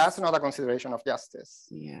 Yes. Then that's not a consideration of justice.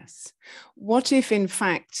 Yes. What if, in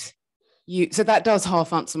fact, so that does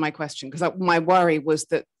half answer my question, because my worry was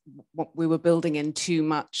that we were building in too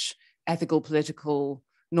much ethical, political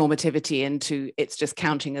normativity into it's just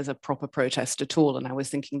counting as a proper protest at all. And I was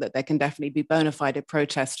thinking that there can definitely be bona fide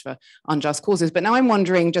protest for unjust causes. But now I'm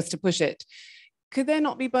wondering, just to push it, could there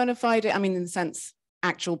not be bona fide, I mean, in the sense,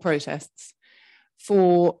 actual protests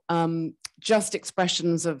for just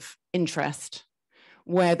expressions of interest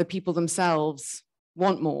where the people themselves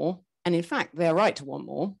want more, and in fact, they're right to want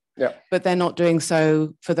more, but they're not doing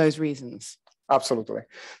so for those reasons? Absolutely.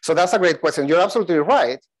 So that's a great question. You're absolutely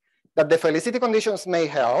right that the felicity conditions may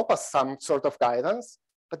help as some sort of guidance,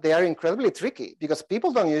 but they are incredibly tricky because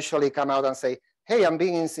people don't usually come out and say, hey, I'm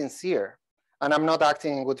being insincere and I'm not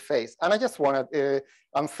acting in good faith. And I just want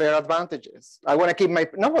unfair advantages. I want to keep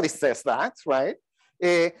nobody says that, right?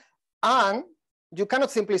 And you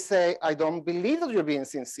cannot simply say, I don't believe that you're being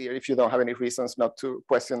sincere if you don't have any reasons not to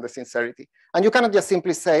question the sincerity. And you cannot just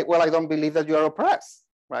simply say, well, I don't believe that you are oppressed,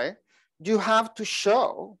 right? You have to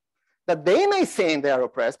show that they may think they are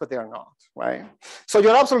oppressed, but they are not, right? So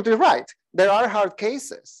you're absolutely right. There are hard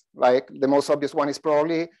cases. Like the most obvious one is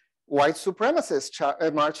probably white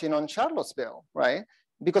supremacists marching on Charlottesville, right?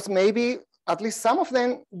 Because maybe at least some of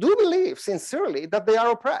them do believe sincerely that they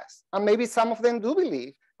are oppressed. And maybe some of them do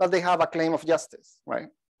believe that they have a claim of justice, right?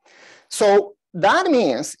 So that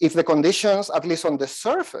means if the conditions, at least on the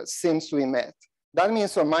surface, seems to be met, that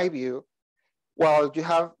means, in my view, well, you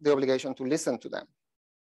have the obligation to listen to them,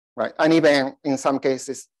 right? And even in some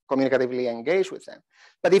cases, communicatively engage with them.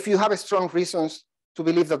 But if you have strong reasons to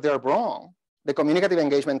believe that they're wrong, the communicative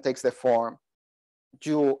engagement takes the form,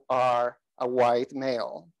 you are a white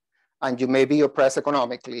male and you may be oppressed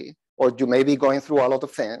economically, or you may be going through a lot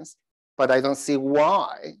of things, but I don't see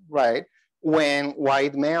why, right? When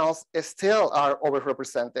white males still are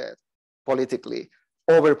overrepresented politically,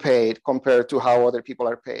 overpaid compared to how other people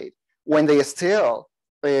are paid, when they still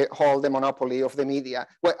hold the monopoly of the media.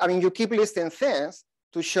 Well, I mean, you keep listing things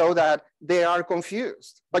to show that they are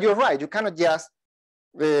confused. But you're right, you cannot just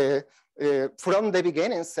from the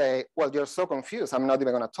beginning say, well, you're so confused, I'm not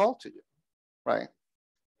even gonna talk to you, right?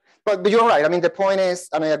 But you're right, I mean, the point is,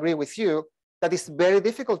 and I agree with you, that it's very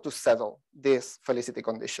difficult to settle these felicity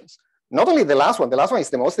conditions. Not only the last one is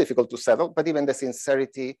the most difficult to settle, but even the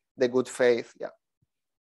sincerity, the good faith, yeah.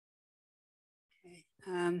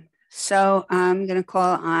 Okay. So I'm going to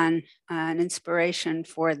call on an inspiration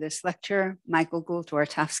for this lecture, Michael Gould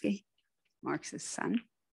Wartofsky, Marx's son,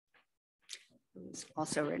 who's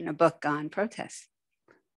also written a book on protest.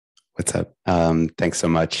 What's up? Thanks so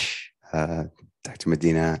much, Dr.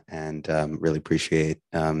 Medina, and really appreciate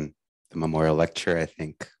the memorial lecture. I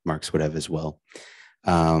think Marx would have as well.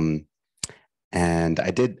 And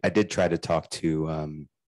I did try to talk to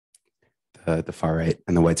the far right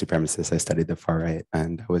and the white supremacists. I studied the far right,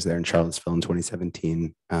 and I was there in Charlottesville in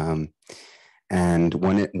 2017. And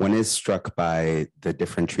one is struck by the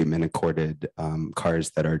different treatment accorded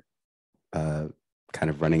cars that are kind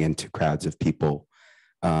of running into crowds of people,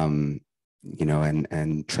 you know,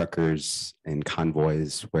 and truckers and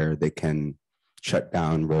convoys where they can shut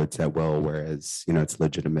down roads at will, whereas, you know, it's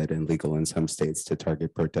legitimate and legal in some states to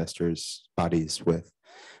target protesters' bodies with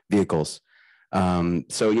vehicles.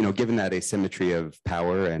 So, you know, given that asymmetry of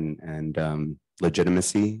power and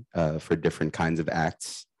legitimacy for different kinds of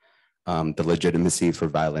acts, the legitimacy for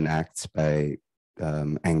violent acts by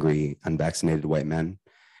angry, unvaccinated white men,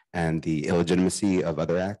 and the illegitimacy of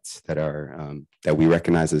other acts that are that we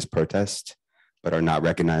recognize as protest, but are not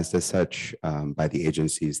recognized as such by the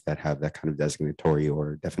agencies that have that kind of designatory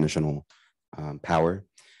or definitional power.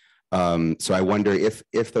 So I wonder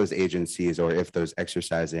if those agencies, or if those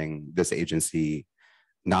exercising this agency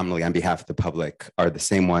nominally on behalf of the public, are the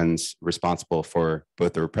same ones responsible for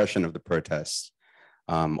both the repression of the protests,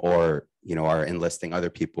 or, you know, are enlisting other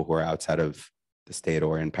people who are outside of the state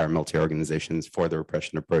or in paramilitary organizations for the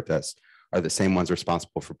repression of protests, are the same ones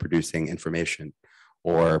responsible for producing information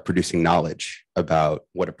or producing knowledge about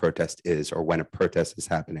what a protest is or when a protest is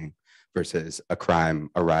happening versus a crime,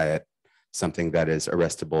 a riot, something that is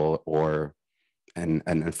arrestable or an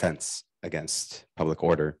offense against public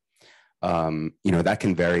order. You know, that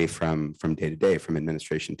can vary from day to day, from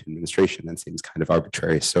administration to administration, and seems kind of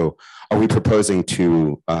arbitrary. So are we proposing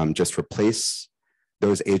to just replace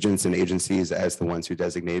those agents and agencies as the ones who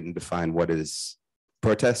designate and define what is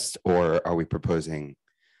protest, or are we proposing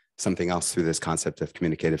something else through this concept of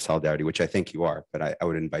communicative solidarity, which I think you are, but I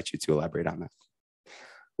would invite you to elaborate on that.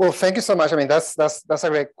 Well, thank you so much. I mean, that's a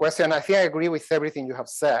great question. I think I agree with everything you have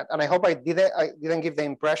said. And I hope I didn't give the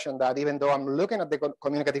impression that even though I'm looking at the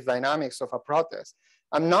communicative dynamics of a protest,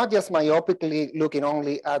 I'm not just myopically looking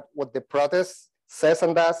only at what the protest says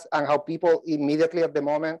and does and how people immediately at the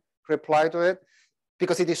moment reply to it,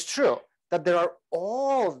 because it is true that there are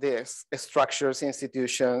all these structures,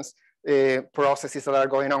 institutions, processes that are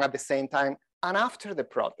going on at the same time and after the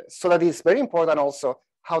protest. So that it's very important also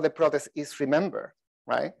how the protest is remembered,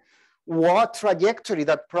 right? What trajectory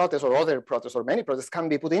that protest or other protests or many protests can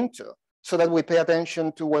be put into, so that we pay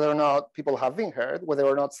attention to whether or not people have been heard, whether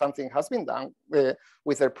or not something has been done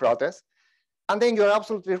with their protest. And then you're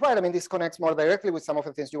absolutely right. I mean, this connects more directly with some of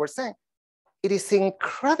the things you were saying. It is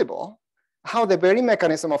incredible how the very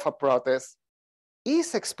mechanism of a protest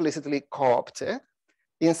is explicitly co-opted,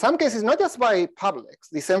 in some cases, not just by publics,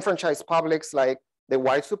 disenfranchised publics like the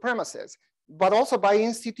white supremacists, but also by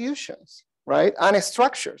institutions, right? And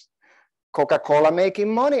structures. Coca-Cola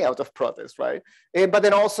making money out of protests, right? But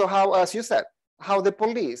then also how, as you said, how the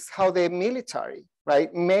police, how the military,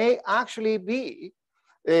 right, may actually be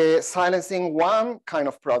silencing one kind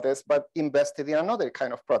of protest, but invested in another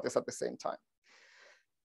kind of protest at the same time.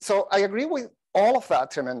 So I agree with all of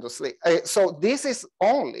that tremendously. So this is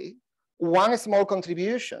only one small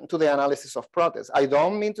contribution to the analysis of protests. I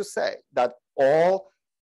don't mean to say that all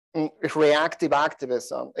reactive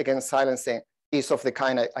activism against silencing is of the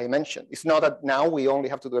kind I mentioned. It's not that now we only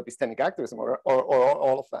have to do epistemic activism or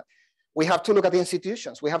all of that. We have to look at the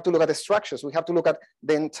institutions. We have to look at the structures. We have to look at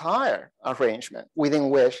the entire arrangement within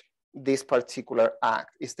which this particular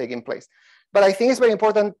act is taking place. But I think it's very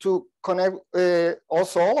important to connect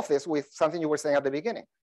also all of this with something you were saying at the beginning.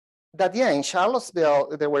 That, yeah, in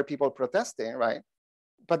Charlottesville, there were people protesting, right?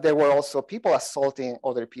 But there were also people assaulting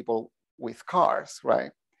other people with cars,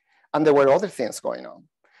 right? And there were other things going on.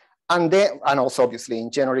 And also obviously in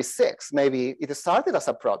January 6th, maybe it started as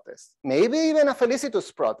a protest, maybe even a felicitous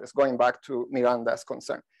protest, going back to Miranda's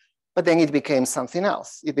concern. But then it became something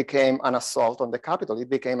else. It became an assault on the Capitol. It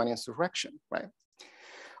became an insurrection, right?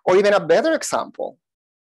 Or even a better example,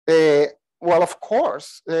 well, of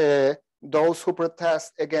course, those who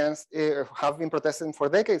protest against, have been protesting for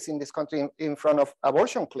decades in this country in front of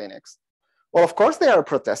abortion clinics. Well, of course they are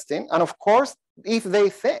protesting. And of course, if they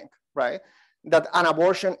think, right, that an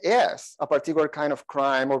abortion is a particular kind of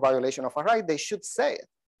crime or violation of a right, they should say it.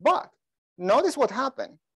 But notice what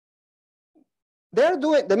happened.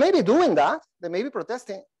 They may be doing that, they may be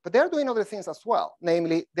protesting, but they're doing other things as well.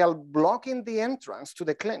 Namely, they're blocking the entrance to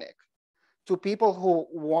the clinic to people who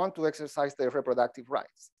want to exercise their reproductive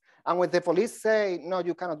rights. And when the police say, no,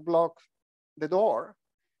 you cannot block the door,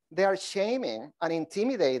 they are shaming and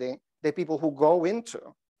intimidating the people who go into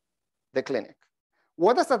the clinic.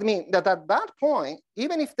 What does that mean? That at that point,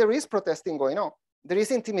 even if there is protesting going on, there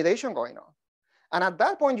is intimidation going on. And at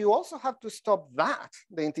that point, you also have to stop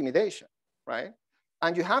the intimidation, right?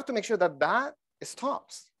 And you have to make sure that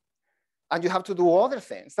stops. And you have to do other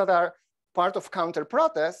things that are part of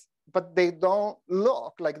counter-protest, but they don't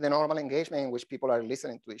look like the normal engagement in which people are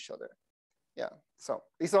listening to each other. Yeah, so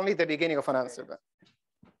it's only the beginning of an answer. But.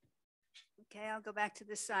 Okay, I'll go back to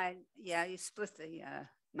this side. Yeah, you split the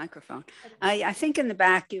microphone. I think in the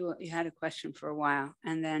back you had a question for a while,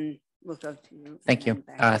 and then we'll go to you. Thank you.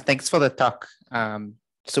 Thanks for the talk.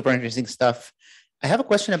 Super interesting stuff. I have a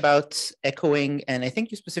question about echoing, and I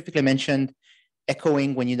think you specifically mentioned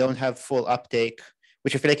echoing when you don't have full uptake,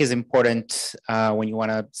 which I feel like is important when you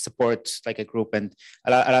want to support like a group. And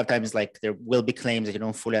a lot of times, like there will be claims that you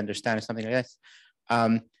don't fully understand or something like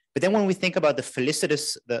that. But then when we think about the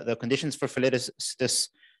felicitous, the conditions for felicitous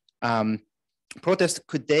protest,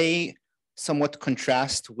 could they somewhat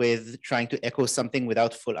contrast with trying to echo something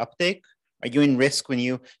without full uptake? Are you in risk when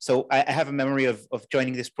you, so I have a memory of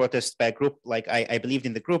joining this protest by a group, like I believed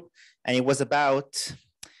in the group, and it was about,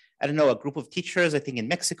 I don't know, a group of teachers, I think in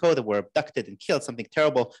Mexico, that were abducted and killed, something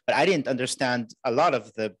terrible, but I didn't understand a lot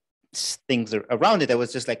of the things around it. I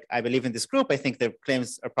was just like, I believe in this group, I think their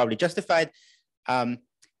claims are probably justified.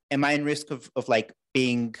 Am I in risk of like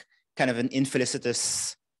being kind of an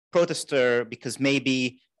infelicitous protester because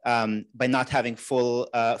maybe by not having full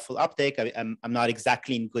uptake, I'm not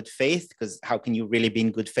exactly in good faith, because how can you really be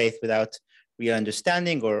in good faith without real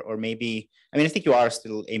understanding? Or maybe, I mean, I think you are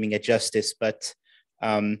still aiming at justice, but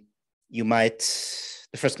you might,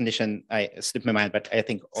 the first condition, I slipped my mind, but I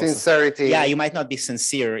think also, sincerity. Yeah, you might not be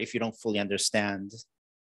sincere if you don't fully understand.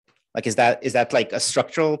 Like, is that like a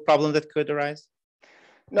structural problem that could arise?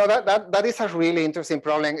 No, that is a really interesting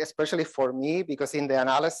problem, especially for me, because in the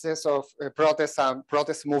analysis of protests and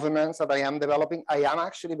protest movements that I am developing, I am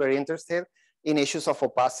actually very interested in issues of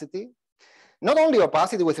opacity. Not only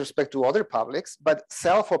opacity with respect to other publics, but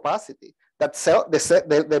self-opacity. That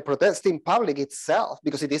the protesting public itself,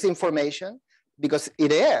 because it is information, because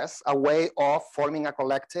it is a way of forming a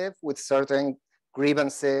collective with certain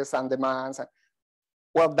grievances and demands.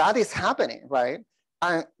 Well, that is happening, right?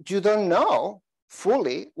 And you don't know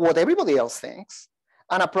fully what everybody else thinks.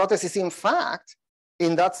 And a protest is, in fact,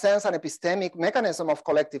 in that sense, an epistemic mechanism of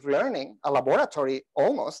collective learning, a laboratory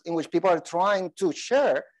almost, in which people are trying to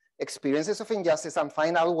share experiences of injustice and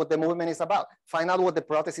find out what the movement is about, find out what the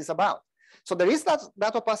protest is about. So there is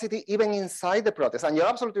that opacity even inside the protest. And you're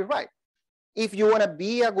absolutely right. If you want to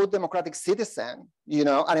be a good democratic citizen, you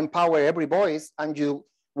know, and empower every voice, and you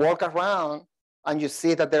walk around and you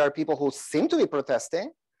see that there are people who seem to be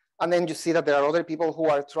protesting, and then you see that there are other people who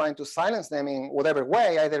are trying to silence them in whatever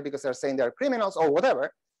way, either because they're saying they're criminals or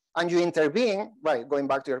whatever, and you intervene, right, going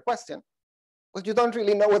back to your question, well, you don't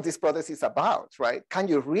really know what this protest is about, right? Can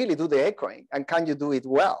you really do the echoing, and can you do it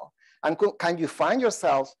well? And can you find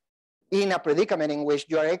yourself in a predicament in which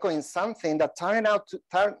you are echoing something that turned out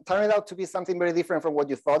to be something very different from what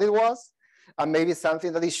you thought it was, and maybe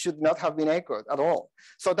something that it should not have been echoed at all.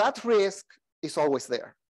 So that risk is always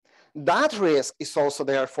there. That risk is also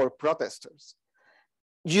there for protesters.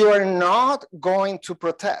 You are not going to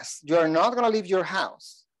protest. You are not going to leave your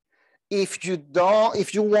house if you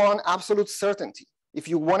want absolute certainty, if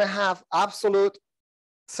you want to have absolute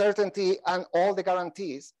certainty and all the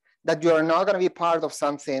guarantees that you are not going to be part of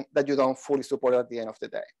something that you don't fully support at the end of the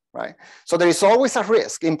day, right? So there is always a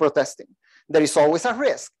risk in protesting. There is always a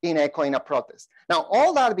risk in echoing a protest. Now,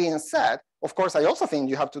 all that being said, of course, I also think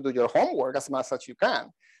you have to do your homework as much as you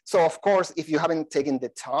can. So of course, if you haven't taken the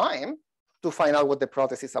time to find out what the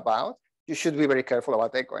protest is about, you should be very careful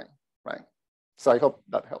about echoing, right? So I hope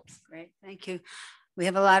that helps. Great, thank you. We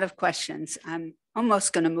have a lot of questions. I'm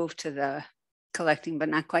almost going to move to the collecting, but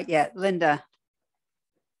not quite yet. Linda,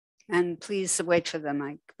 and please wait for the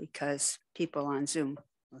mic because people on Zoom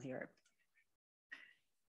will hear it.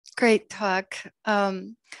 Great talk.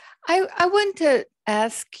 I want to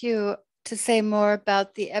ask you to say more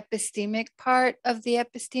about the epistemic part of the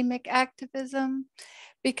epistemic activism,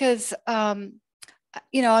 because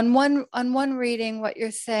you know, on one reading, what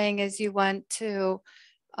you're saying is you want to,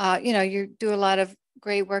 you know, you do a lot of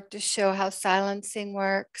great work to show how silencing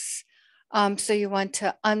works. So you want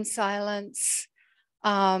to unsilence,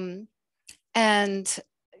 and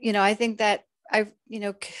you know, I think that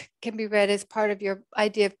can be read as part of your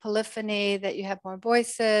idea of polyphony, that you have more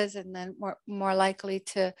voices and then more likely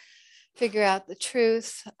to figure out the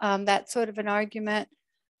truth, that sort of an argument.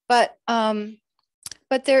 But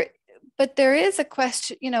there is a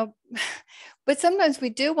question, you know, but sometimes we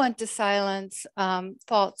do want to silence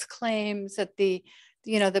false claims that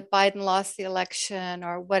that Biden lost the election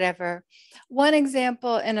or whatever. One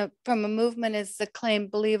example from a movement is the claim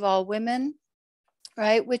 "Believe all women,"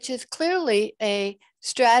 right? Which is clearly a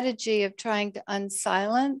strategy of trying to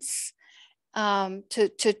unsilence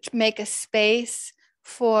to make a space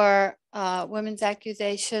for women's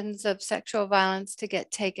accusations of sexual violence to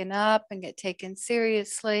get taken up and get taken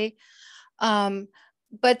seriously.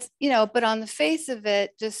 But on the face of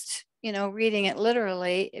it, just reading it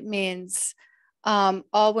literally, it means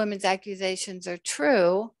all women's accusations are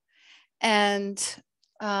true, and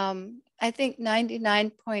I think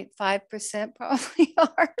 99.5% probably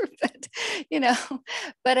are.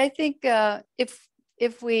 But I think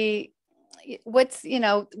if we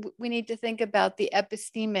we need to think about the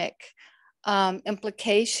epistemic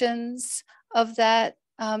implications of that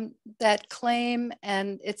claim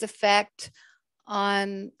and its effect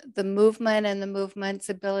on the movement and the movement's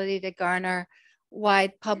ability to garner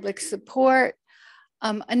wide public support.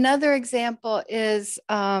 Another example is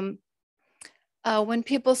when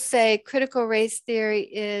people say critical race theory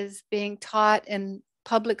is being taught in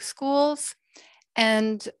public schools,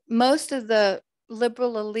 and most of the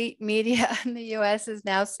liberal elite media in the US is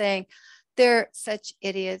now saying they're such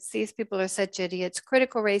idiots. These people are such idiots.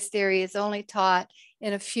 Critical race theory is only taught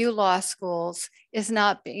in a few law schools, is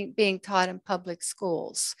not being taught in public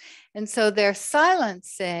schools. And so they're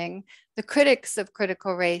silencing the critics of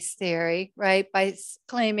critical race theory, right, by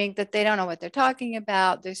claiming that they don't know what they're talking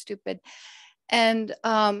about, they're stupid. And,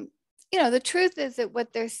 the truth is that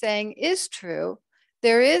what they're saying is true.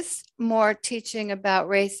 There is more teaching about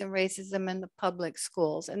race and racism in the public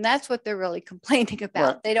schools. And that's what they're really complaining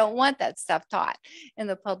about. Right. They don't want that stuff taught in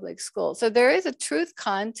the public schools. So there is a truth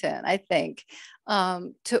content, I think,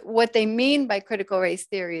 to what they mean by critical race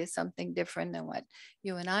theory is something different than what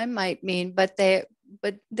you and I might mean, but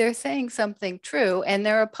they're saying something true and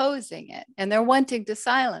they're opposing it and they're wanting to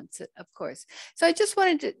silence it, of course. So I just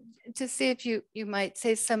wanted to see if you might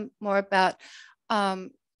say some more about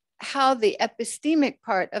how the epistemic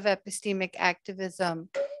part of epistemic activism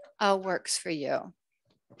works for you.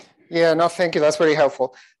 Yeah, no, thank you. That's very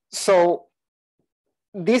helpful. So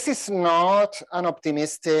this is not an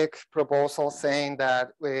optimistic proposal saying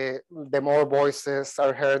that the more voices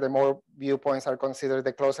are heard, the more viewpoints are considered,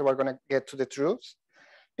 the closer we're going to get to the truth.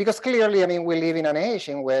 Because clearly, I mean, we live in an age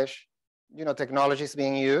in which, technology is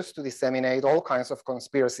being used to disseminate all kinds of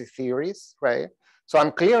conspiracy theories, right? So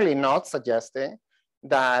I'm clearly not suggesting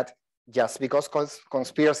that just because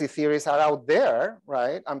conspiracy theories are out there,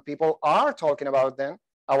 right, and people are talking about them,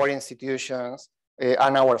 our institutions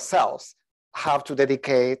and ourselves have to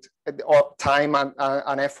dedicate time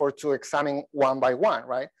and effort to examine one by one,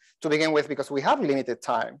 right? To begin with, because we have limited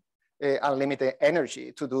time and limited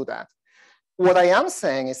energy to do that. What I am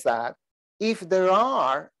saying is that if there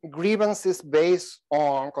are grievances based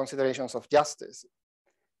on considerations of justice,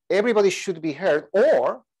 everybody should be heard,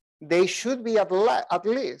 or they should be at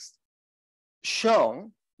least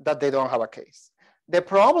shown that they don't have a case. The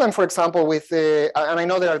problem, for example, with, and I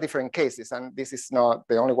know there are different cases, and this is not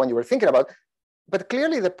the only one you were thinking about, but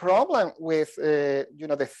clearly the problem with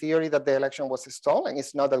the theory that the election was stolen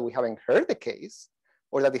is not that we haven't heard the case,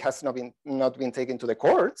 or that it has not been taken to the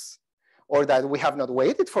courts, or that we have not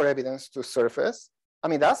waited for evidence to surface. I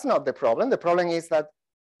mean, that's not the problem. The problem is that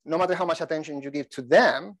no matter how much attention you give to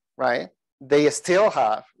them, right, they still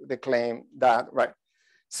have the claim that, right.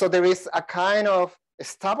 So there is a kind of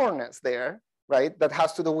stubbornness there, right, that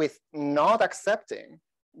has to do with not accepting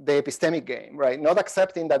the epistemic game, right? Not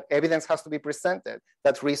accepting that evidence has to be presented,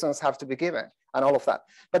 that reasons have to be given, and all of that.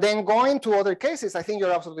 But then going to other cases, I think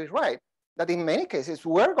you're absolutely right, that in many cases,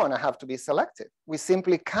 we're going to have to be selective. We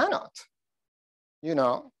simply cannot,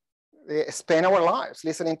 spend our lives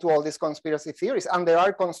listening to all these conspiracy theories. And there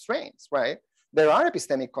are constraints, right? There are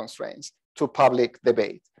epistemic constraints to public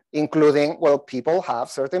debate, including, well, people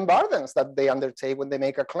have certain burdens that they undertake when they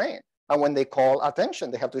make a claim. And when they call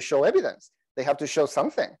attention, they have to show evidence. They have to show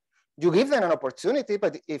something. You give them an opportunity,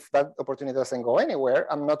 but if that opportunity doesn't go anywhere,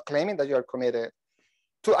 I'm not claiming that you're committed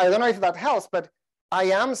to, I don't know if that helps, but I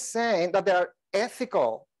am saying that there are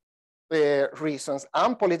ethical reasons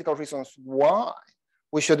and political reasons why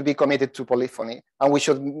we should be committed to polyphony and we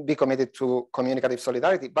should be committed to communicative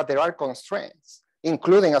solidarity, but there are constraints,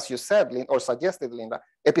 including, as you said, or suggested, Linda,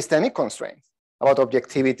 epistemic constraints about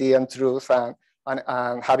objectivity and truth and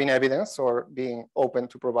having evidence or being open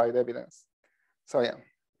to provide evidence. So, yeah.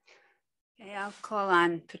 Okay, I'll call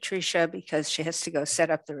on Patricia because she has to go set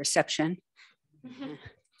up the reception.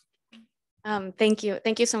 Thank you.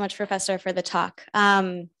 Thank you so much, Professor, for the talk.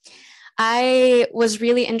 I was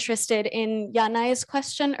really interested in Yanai's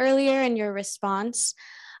question earlier and your response.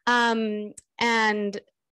 And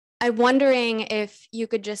I'm wondering if you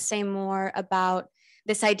could just say more about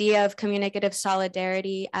this idea of communicative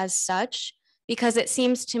solidarity as such, because it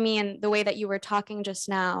seems to me, in the way that you were talking just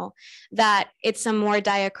now, that it's a more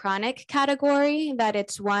diachronic category, that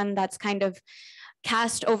it's one that's kind of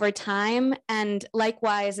cast over time. And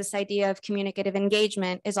likewise, this idea of communicative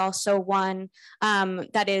engagement is also one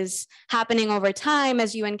that is happening over time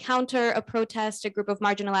as you encounter a protest, a group of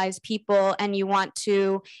marginalized people, and you want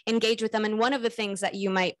to engage with them. And one of the things that you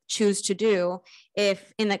might choose to do,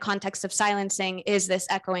 if in the context of silencing, is this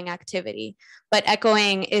echoing activity. But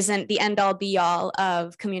echoing isn't the end all be all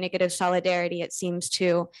of communicative solidarity. It seems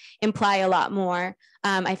to imply a lot more.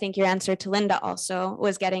 I think your answer to Linda also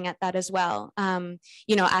was getting at that as well,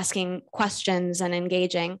 you know, asking questions and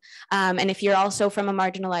engaging. And if you're also from a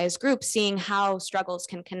marginalized group, seeing how struggles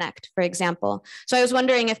can connect, for example. So I was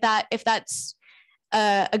wondering if that's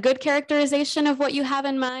a good characterization of what you have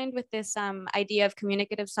in mind with this idea of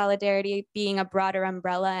communicative solidarity being a broader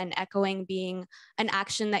umbrella and echoing being an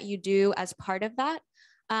action that you do as part of that.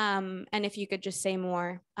 And if you could just say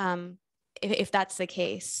more, if that's the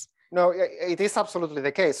case. No, it is absolutely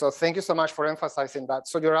the case. So thank you so much for emphasizing that.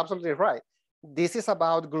 So you're absolutely right. This is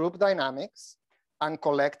about group dynamics and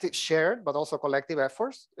collective shared, but also collective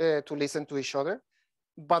efforts to listen to each other,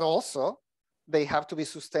 but also they have to be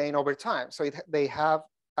sustained over time. So they have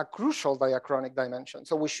a crucial diachronic dimension.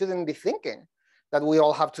 So we shouldn't be thinking that we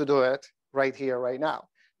all have to do it right here, right now.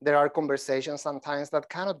 There are conversations sometimes that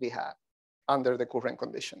cannot be had under the current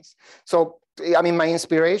conditions. So, I mean, my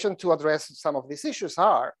inspiration to address some of these issues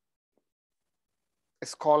are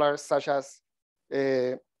scholars such as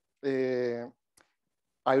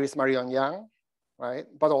Iris Marion Young, right?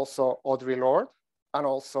 But also Audre Lorde and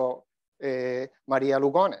also Maria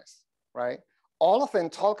Lugones, right? All of them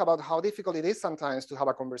talk about how difficult it is sometimes to have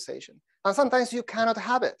a conversation. And sometimes you cannot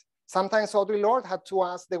have it. Sometimes Audre Lorde had to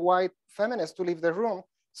ask the white feminists to leave the room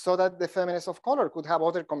so that the feminists of color could have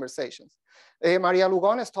other conversations. Maria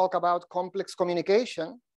Lugones talk about complex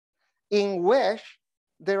communication in which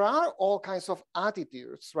there are all kinds of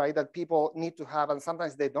attitudes, right, that people need to have, and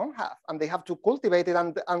sometimes they don't have, and they have to cultivate it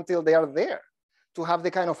until they are there to have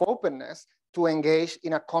the kind of openness to engage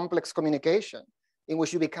in a complex communication in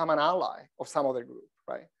which you become an ally of some other group,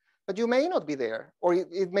 right? But you may not be there, or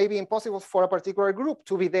it may be impossible for a particular group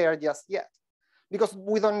to be there just yet, because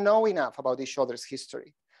we don't know enough about each other's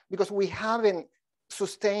history, because we haven't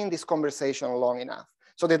sustained this conversation long enough.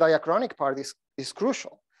 So the diachronic part is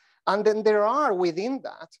crucial. And then there are within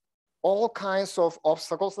that all kinds of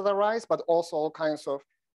obstacles that arise, but also all kinds of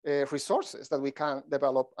resources that we can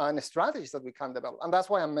develop and strategies that we can develop. And that's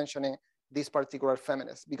why I'm mentioning these particular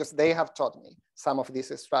feminists, because they have taught me some of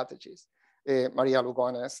these strategies. Maria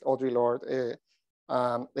Lugones, Audre Lorde,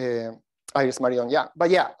 Iris Marion Young.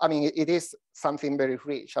 But yeah, I mean, it is something very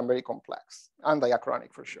rich and very complex and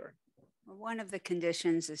diachronic for sure. One of the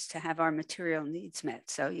conditions is to have our material needs met.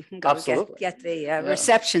 So you can go get the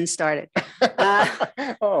reception started.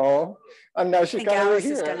 Oh, and now she got Alice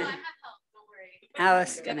is going to help.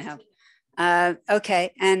 Alice is going to help.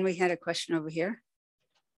 Okay, and we had a question over here.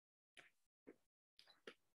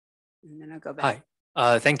 And then I'll go back.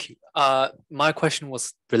 Hi, thank you. My question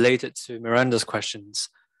was related to Miranda's questions.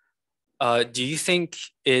 Do you think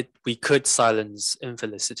we could silence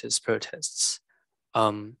infelicitous protests?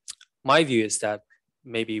 My view is that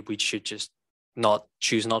maybe we should just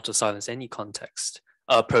choose not to silence any protest.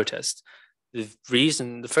 The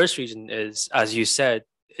first reason is, as you said,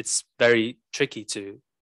 it's very tricky to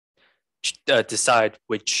decide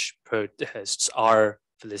which protests are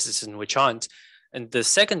felicitous and which aren't. And the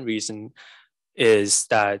second reason is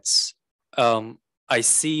that I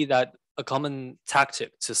see that a common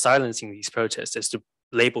tactic to silencing these protests is to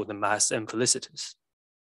label them as infelicitous,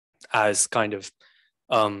 as kind of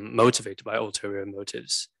motivated by ulterior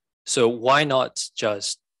motives. So why not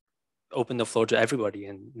just open the floor to everybody,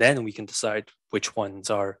 and then we can decide which ones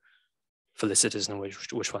are felicitous and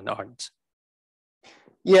which ones aren't?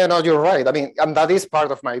 Yeah, no, you're right. I mean, and that is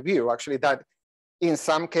part of my view, actually, that in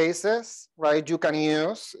some cases, right, you can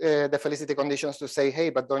use the felicity conditions to say, hey,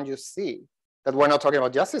 but don't you see that we're not talking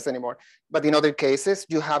about justice anymore? But in other cases,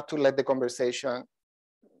 you have to let the conversation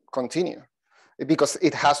continue, because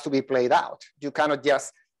it has to be played out. You cannot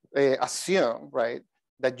just assume, right,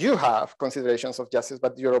 that you have considerations of justice,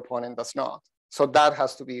 but your opponent does not. So that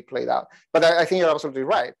has to be played out. But I think you're absolutely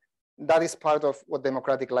right. That is part of what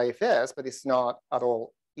democratic life is, but it's not at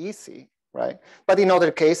all easy, right? But in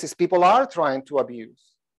other cases, people are trying to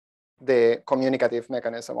abuse the communicative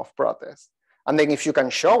mechanism of protest. And then if you can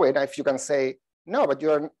show it, if you can say, no, but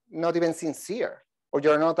you're not even sincere, or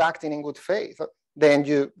you're not acting in good faith, then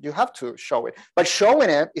you have to show it. But showing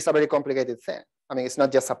it is a very complicated thing. I mean, it's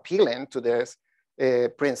not just appealing to this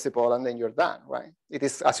principle, and then you're done, right? It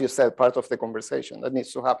is, as you said, part of the conversation that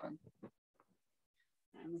needs to happen.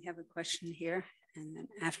 And we have a question here, and then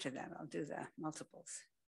after that, I'll do the multiples.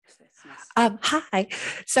 Hi.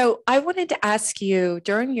 So I wanted to ask you,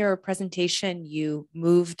 during your presentation, you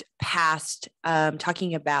moved past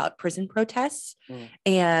talking about prison protests.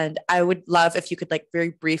 And I would love if you could like very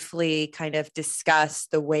briefly kind of discuss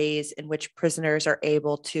the ways in which prisoners are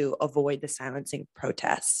able to avoid the silencing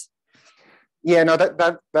protests. Yeah, no,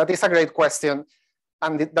 that is a great question.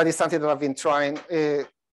 And that is something that I've been trying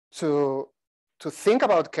to think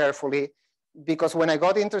about carefully. Because when I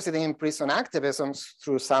got interested in prison activism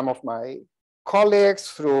through some of my colleagues,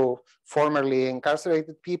 through formerly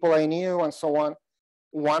incarcerated people I knew and so on,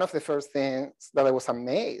 one of the first things that I was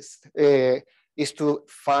amazed is to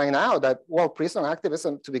find out that, well, prison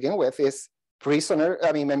activism to begin with is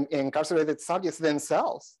incarcerated subjects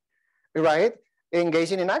themselves, right?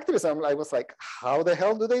 Engaging in activism. I was like, how the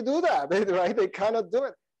hell do they do that, right? They cannot do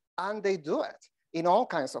it. And they do it in all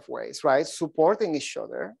kinds of ways, right? Supporting each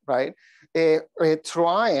other, right?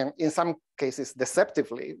 Trying, in some cases,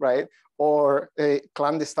 deceptively, right? Or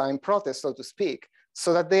clandestine protest, so to speak,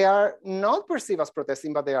 so that they are not perceived as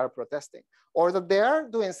protesting, but they are protesting. Or that they are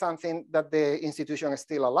doing something that the institution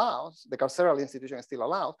still allows, the carceral institution still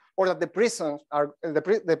allows, or that the prison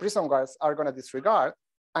guards are gonna disregard,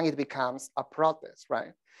 and it becomes a protest,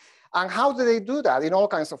 right? And how do they do that? In all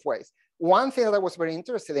kinds of ways. One thing that I was very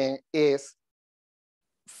interested in is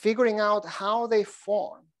figuring out how they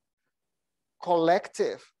form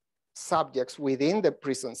collective subjects within the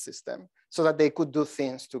prison system so that they could do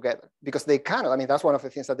things together. Because they cannot, I mean, that's one of the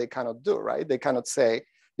things that they cannot do, right? They cannot say,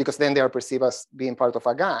 because then they are perceived as being part of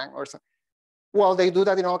a gang or something. Well, they do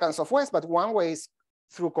that in all kinds of ways, but one way is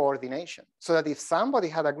through coordination. So that if somebody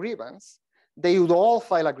had a grievance, they would all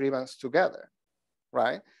file a grievance together,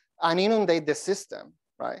 right? And inundate the system,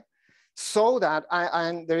 right? So that,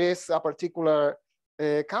 and there is a particular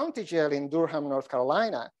county jail in Durham, North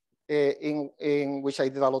Carolina, in which I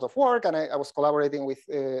did a lot of work, and I was collaborating with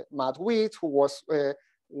Matt Witt, who was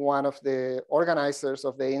one of the organizers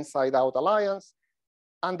of the Inside Out Alliance.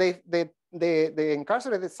 And the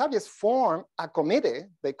incarcerated subjects form a committee,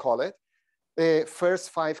 they call it, the First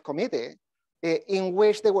Five Committee, in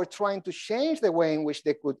which they were trying to change the way in which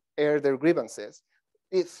they could air their grievances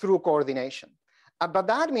through coordination. But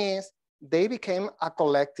that means they became a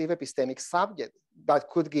collective epistemic subject that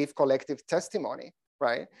could give collective testimony,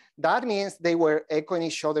 right? That means they were echoing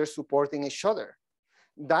each other, supporting each other.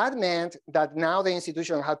 That meant that now the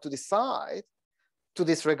institution had to decide to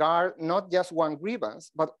disregard not just one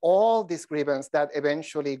grievance, but all these grievances that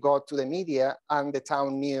eventually got to the media and the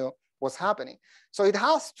town knew was happening. So it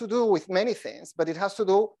has to do with many things, but it has to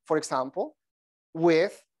do, for example,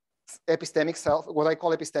 with what I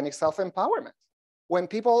call epistemic self-empowerment. When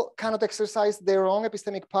people cannot exercise their own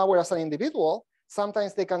epistemic power as an individual,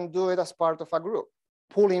 sometimes they can do it as part of a group,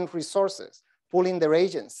 pulling resources, pulling their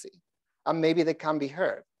agency, and maybe they can be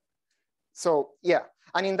heard. So yeah,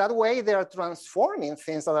 and in that way, they are transforming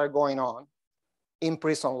things that are going on in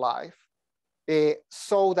prison life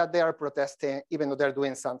so that they are protesting, even though they're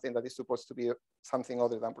doing something that is supposed to be something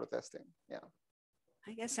other than protesting, yeah.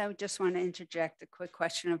 I guess I would just want to interject a quick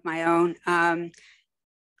question of my own. I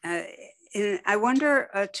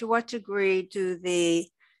wonder to what degree do the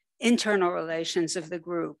internal relations of the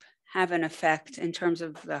group have an effect in terms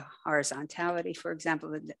of the horizontality, for example,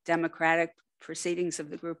 the democratic proceedings of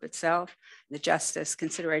the group itself, the justice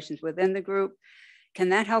considerations within the group. Can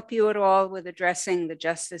that help you at all with addressing the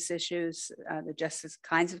justice issues, the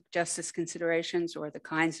kinds of justice considerations or the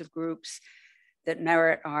kinds of groups that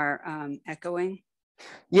merit our echoing?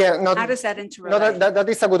 Yeah, no, how does that interrelate? No, that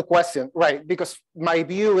is a good question, right? Because my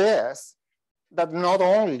view is that not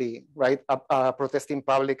only, right, a protesting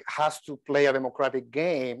public has to play a democratic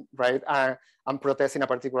game, right, and protest in a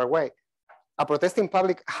particular way. A protesting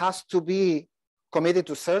public has to be committed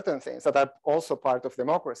to certain things that are also part of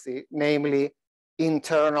democracy, namely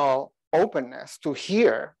internal openness to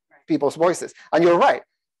hear people's voices. And you're right.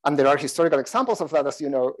 And there are historical examples of that, as you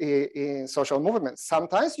know, in social movements.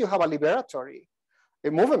 Sometimes you have a liberatory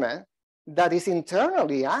movement that is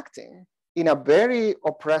internally acting in a very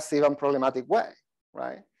oppressive and problematic way,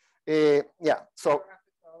 right? Yeah, so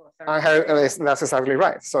that's exactly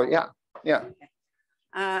right. So yeah, yeah.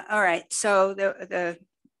 All right, so the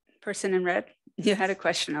person in red, you had a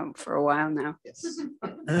question for a while now. Yes.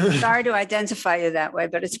 Sorry to identify you that way,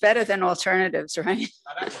 but it's better than alternatives, right?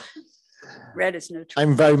 Red is neutral.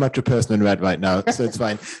 I'm very much a person in red right now, so it's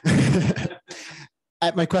fine.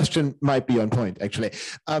 My question might be on point, actually.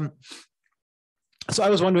 So I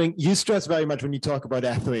was wondering, you stress very much when you talk about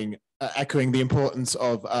echoing echoing the importance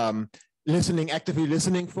of actively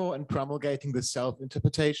listening for and promulgating the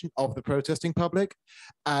self-interpretation of the protesting public.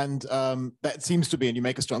 And that seems to be, and you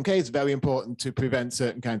make a strong case, very important to prevent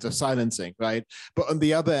certain kinds of silencing, right? But on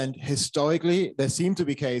the other end, historically, there seem to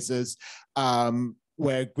be cases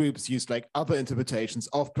where groups used like other interpretations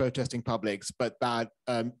of protesting publics, but that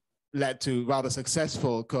led to rather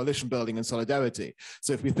successful coalition building and solidarity.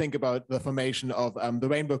 So if we think about the formation of the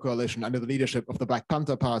Rainbow Coalition under the leadership of the Black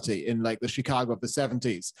Panther Party in like the Chicago of the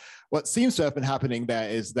 70s, what seems to have been happening there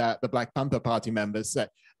is that the Black Panther Party members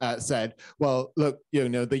said, well, look,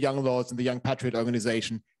 the Young Lords and the Young Patriot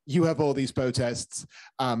Organization, you have all these protests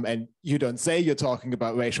and you don't say you're talking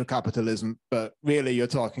about racial capitalism, but really you're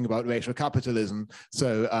talking about racial capitalism.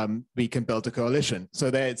 So we can build a coalition. So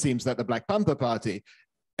there it seems that the Black Panther Party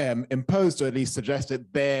imposed, or at least suggested,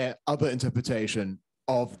 their other interpretation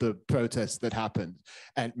of the protests that happened,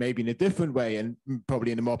 and maybe in a different way and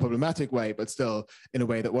probably in a more problematic way, but still in a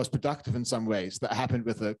way that was productive in some ways, that happened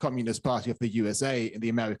with the Communist Party of the USA in the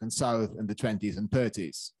American South in the 20s and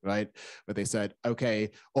 30s, right? Where they said, okay,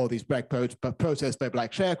 all these protests by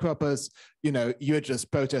Black sharecroppers, you're just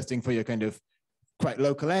protesting for your kind of quite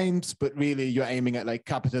local aims, but really you're aiming at like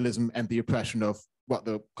capitalism and the oppression of what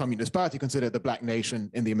the Communist Party considered the Black nation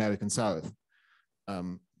in the American South.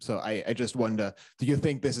 So I just wonder, do you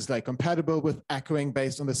think this is like compatible with echoing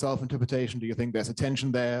based on the self-interpretation? Do you think there's a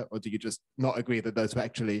tension there, or do you just not agree that those were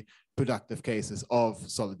actually productive cases of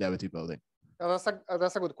solidarity building? That's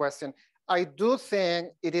a good question. I do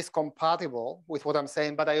think it is compatible with what I'm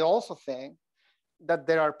saying, but I also think that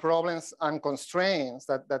there are problems and constraints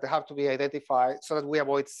that have to be identified so that we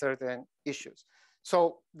avoid certain issues.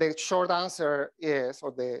 So the short answer is,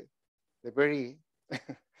 or the very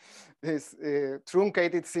this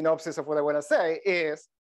truncated synopsis of what I want to say is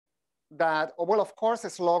that, well, of course,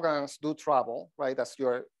 slogans do travel, right, as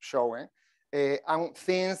you're showing, and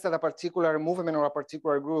things that a particular movement or a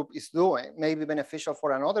particular group is doing may be beneficial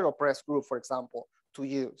for another oppressed group, for example, to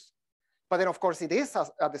use. But then, of course, it is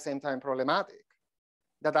at the same time problematic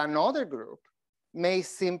that another group may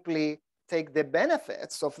simply take the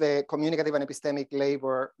benefits of the communicative and epistemic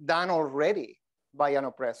labor done already by an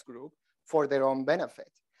oppressed group for their own benefit.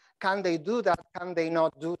 Can they do that? Can they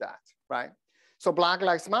not do that, right? So Black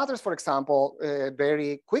Lives Matter, for example,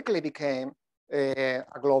 very quickly became a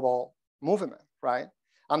global movement, right?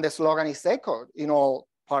 And the slogan is echoed in all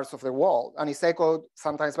parts of the world, and is echoed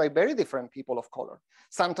sometimes by very different people of color.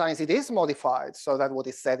 Sometimes it is modified so that what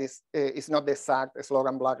is said is not the exact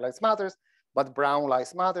slogan Black Lives Matter, but Brown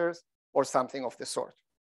Lives Matter, or something of the sort,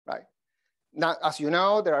 right? Now, as you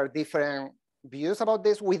know, there are different views about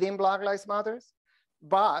this within Black Lives Matter,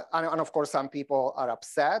 but, and of course, some people are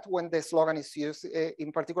upset when the slogan is used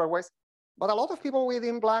in particular ways, but a lot of people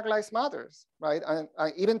within Black Lives Matter, right? And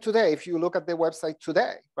even today, if you look at the website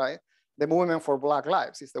today, right? The Movement for Black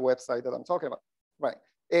Lives is the website that I'm talking about, right?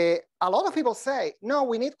 A lot of people say, no,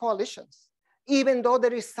 we need coalitions, even though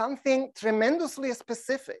there is something tremendously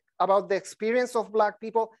specific about the experience of Black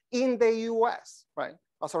people in the US, right?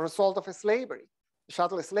 As a result of slavery,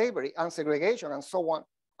 chattel slavery and segregation and so on.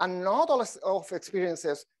 And not all of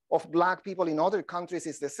experiences of Black people in other countries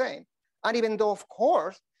is the same. And even though, of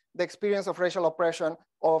course, the experience of racial oppression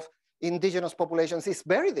of indigenous populations is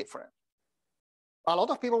very different, a lot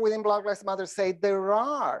of people within Black Lives Matter say there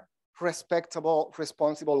are respectable,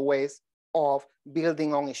 responsible ways of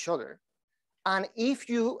building on each other. And if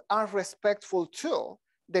you are respectful to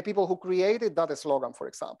the people who created that slogan, for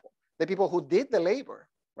example, the people who did the labor,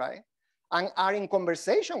 right? And are in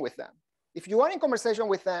conversation with them. If you are in conversation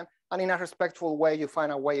with them and in a respectful way, you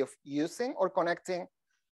find a way of using or connecting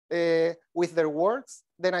with their words,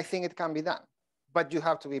 then I think it can be done. But you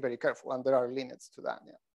have to be very careful, and there are limits to that,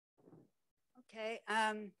 yeah. Okay,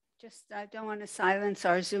 I don't want to silence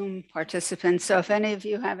our Zoom participants. So if any of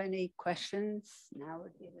you have any questions, now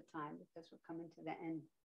would be the time because we're coming to the end.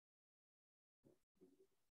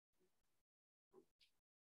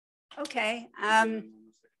 Okay.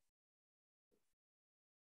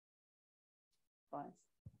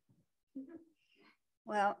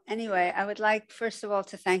 Well, anyway, I would like, first of all,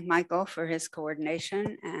 to thank Michael for his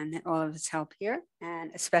coordination and all of his help here,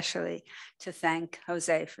 and especially to thank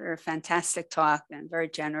Jose for a fantastic talk and very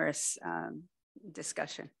generous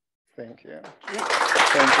discussion. Thank you. Yeah.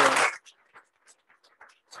 Thank you.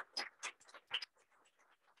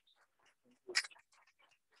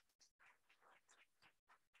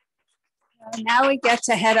 Now we get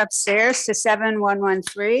to head upstairs to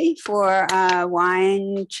 7113 for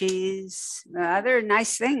wine, cheese, other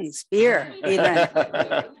nice things, beer even.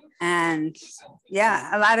 And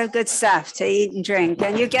yeah, a lot of good stuff to eat and drink.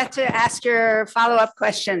 And you get to ask your follow-up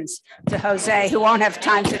questions to Jose, who won't have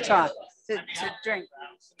time to talk, to drink.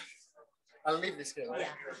 I'll leave this here. Yeah.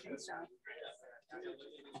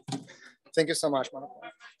 Thank you so much, Monica.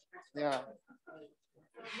 Yeah.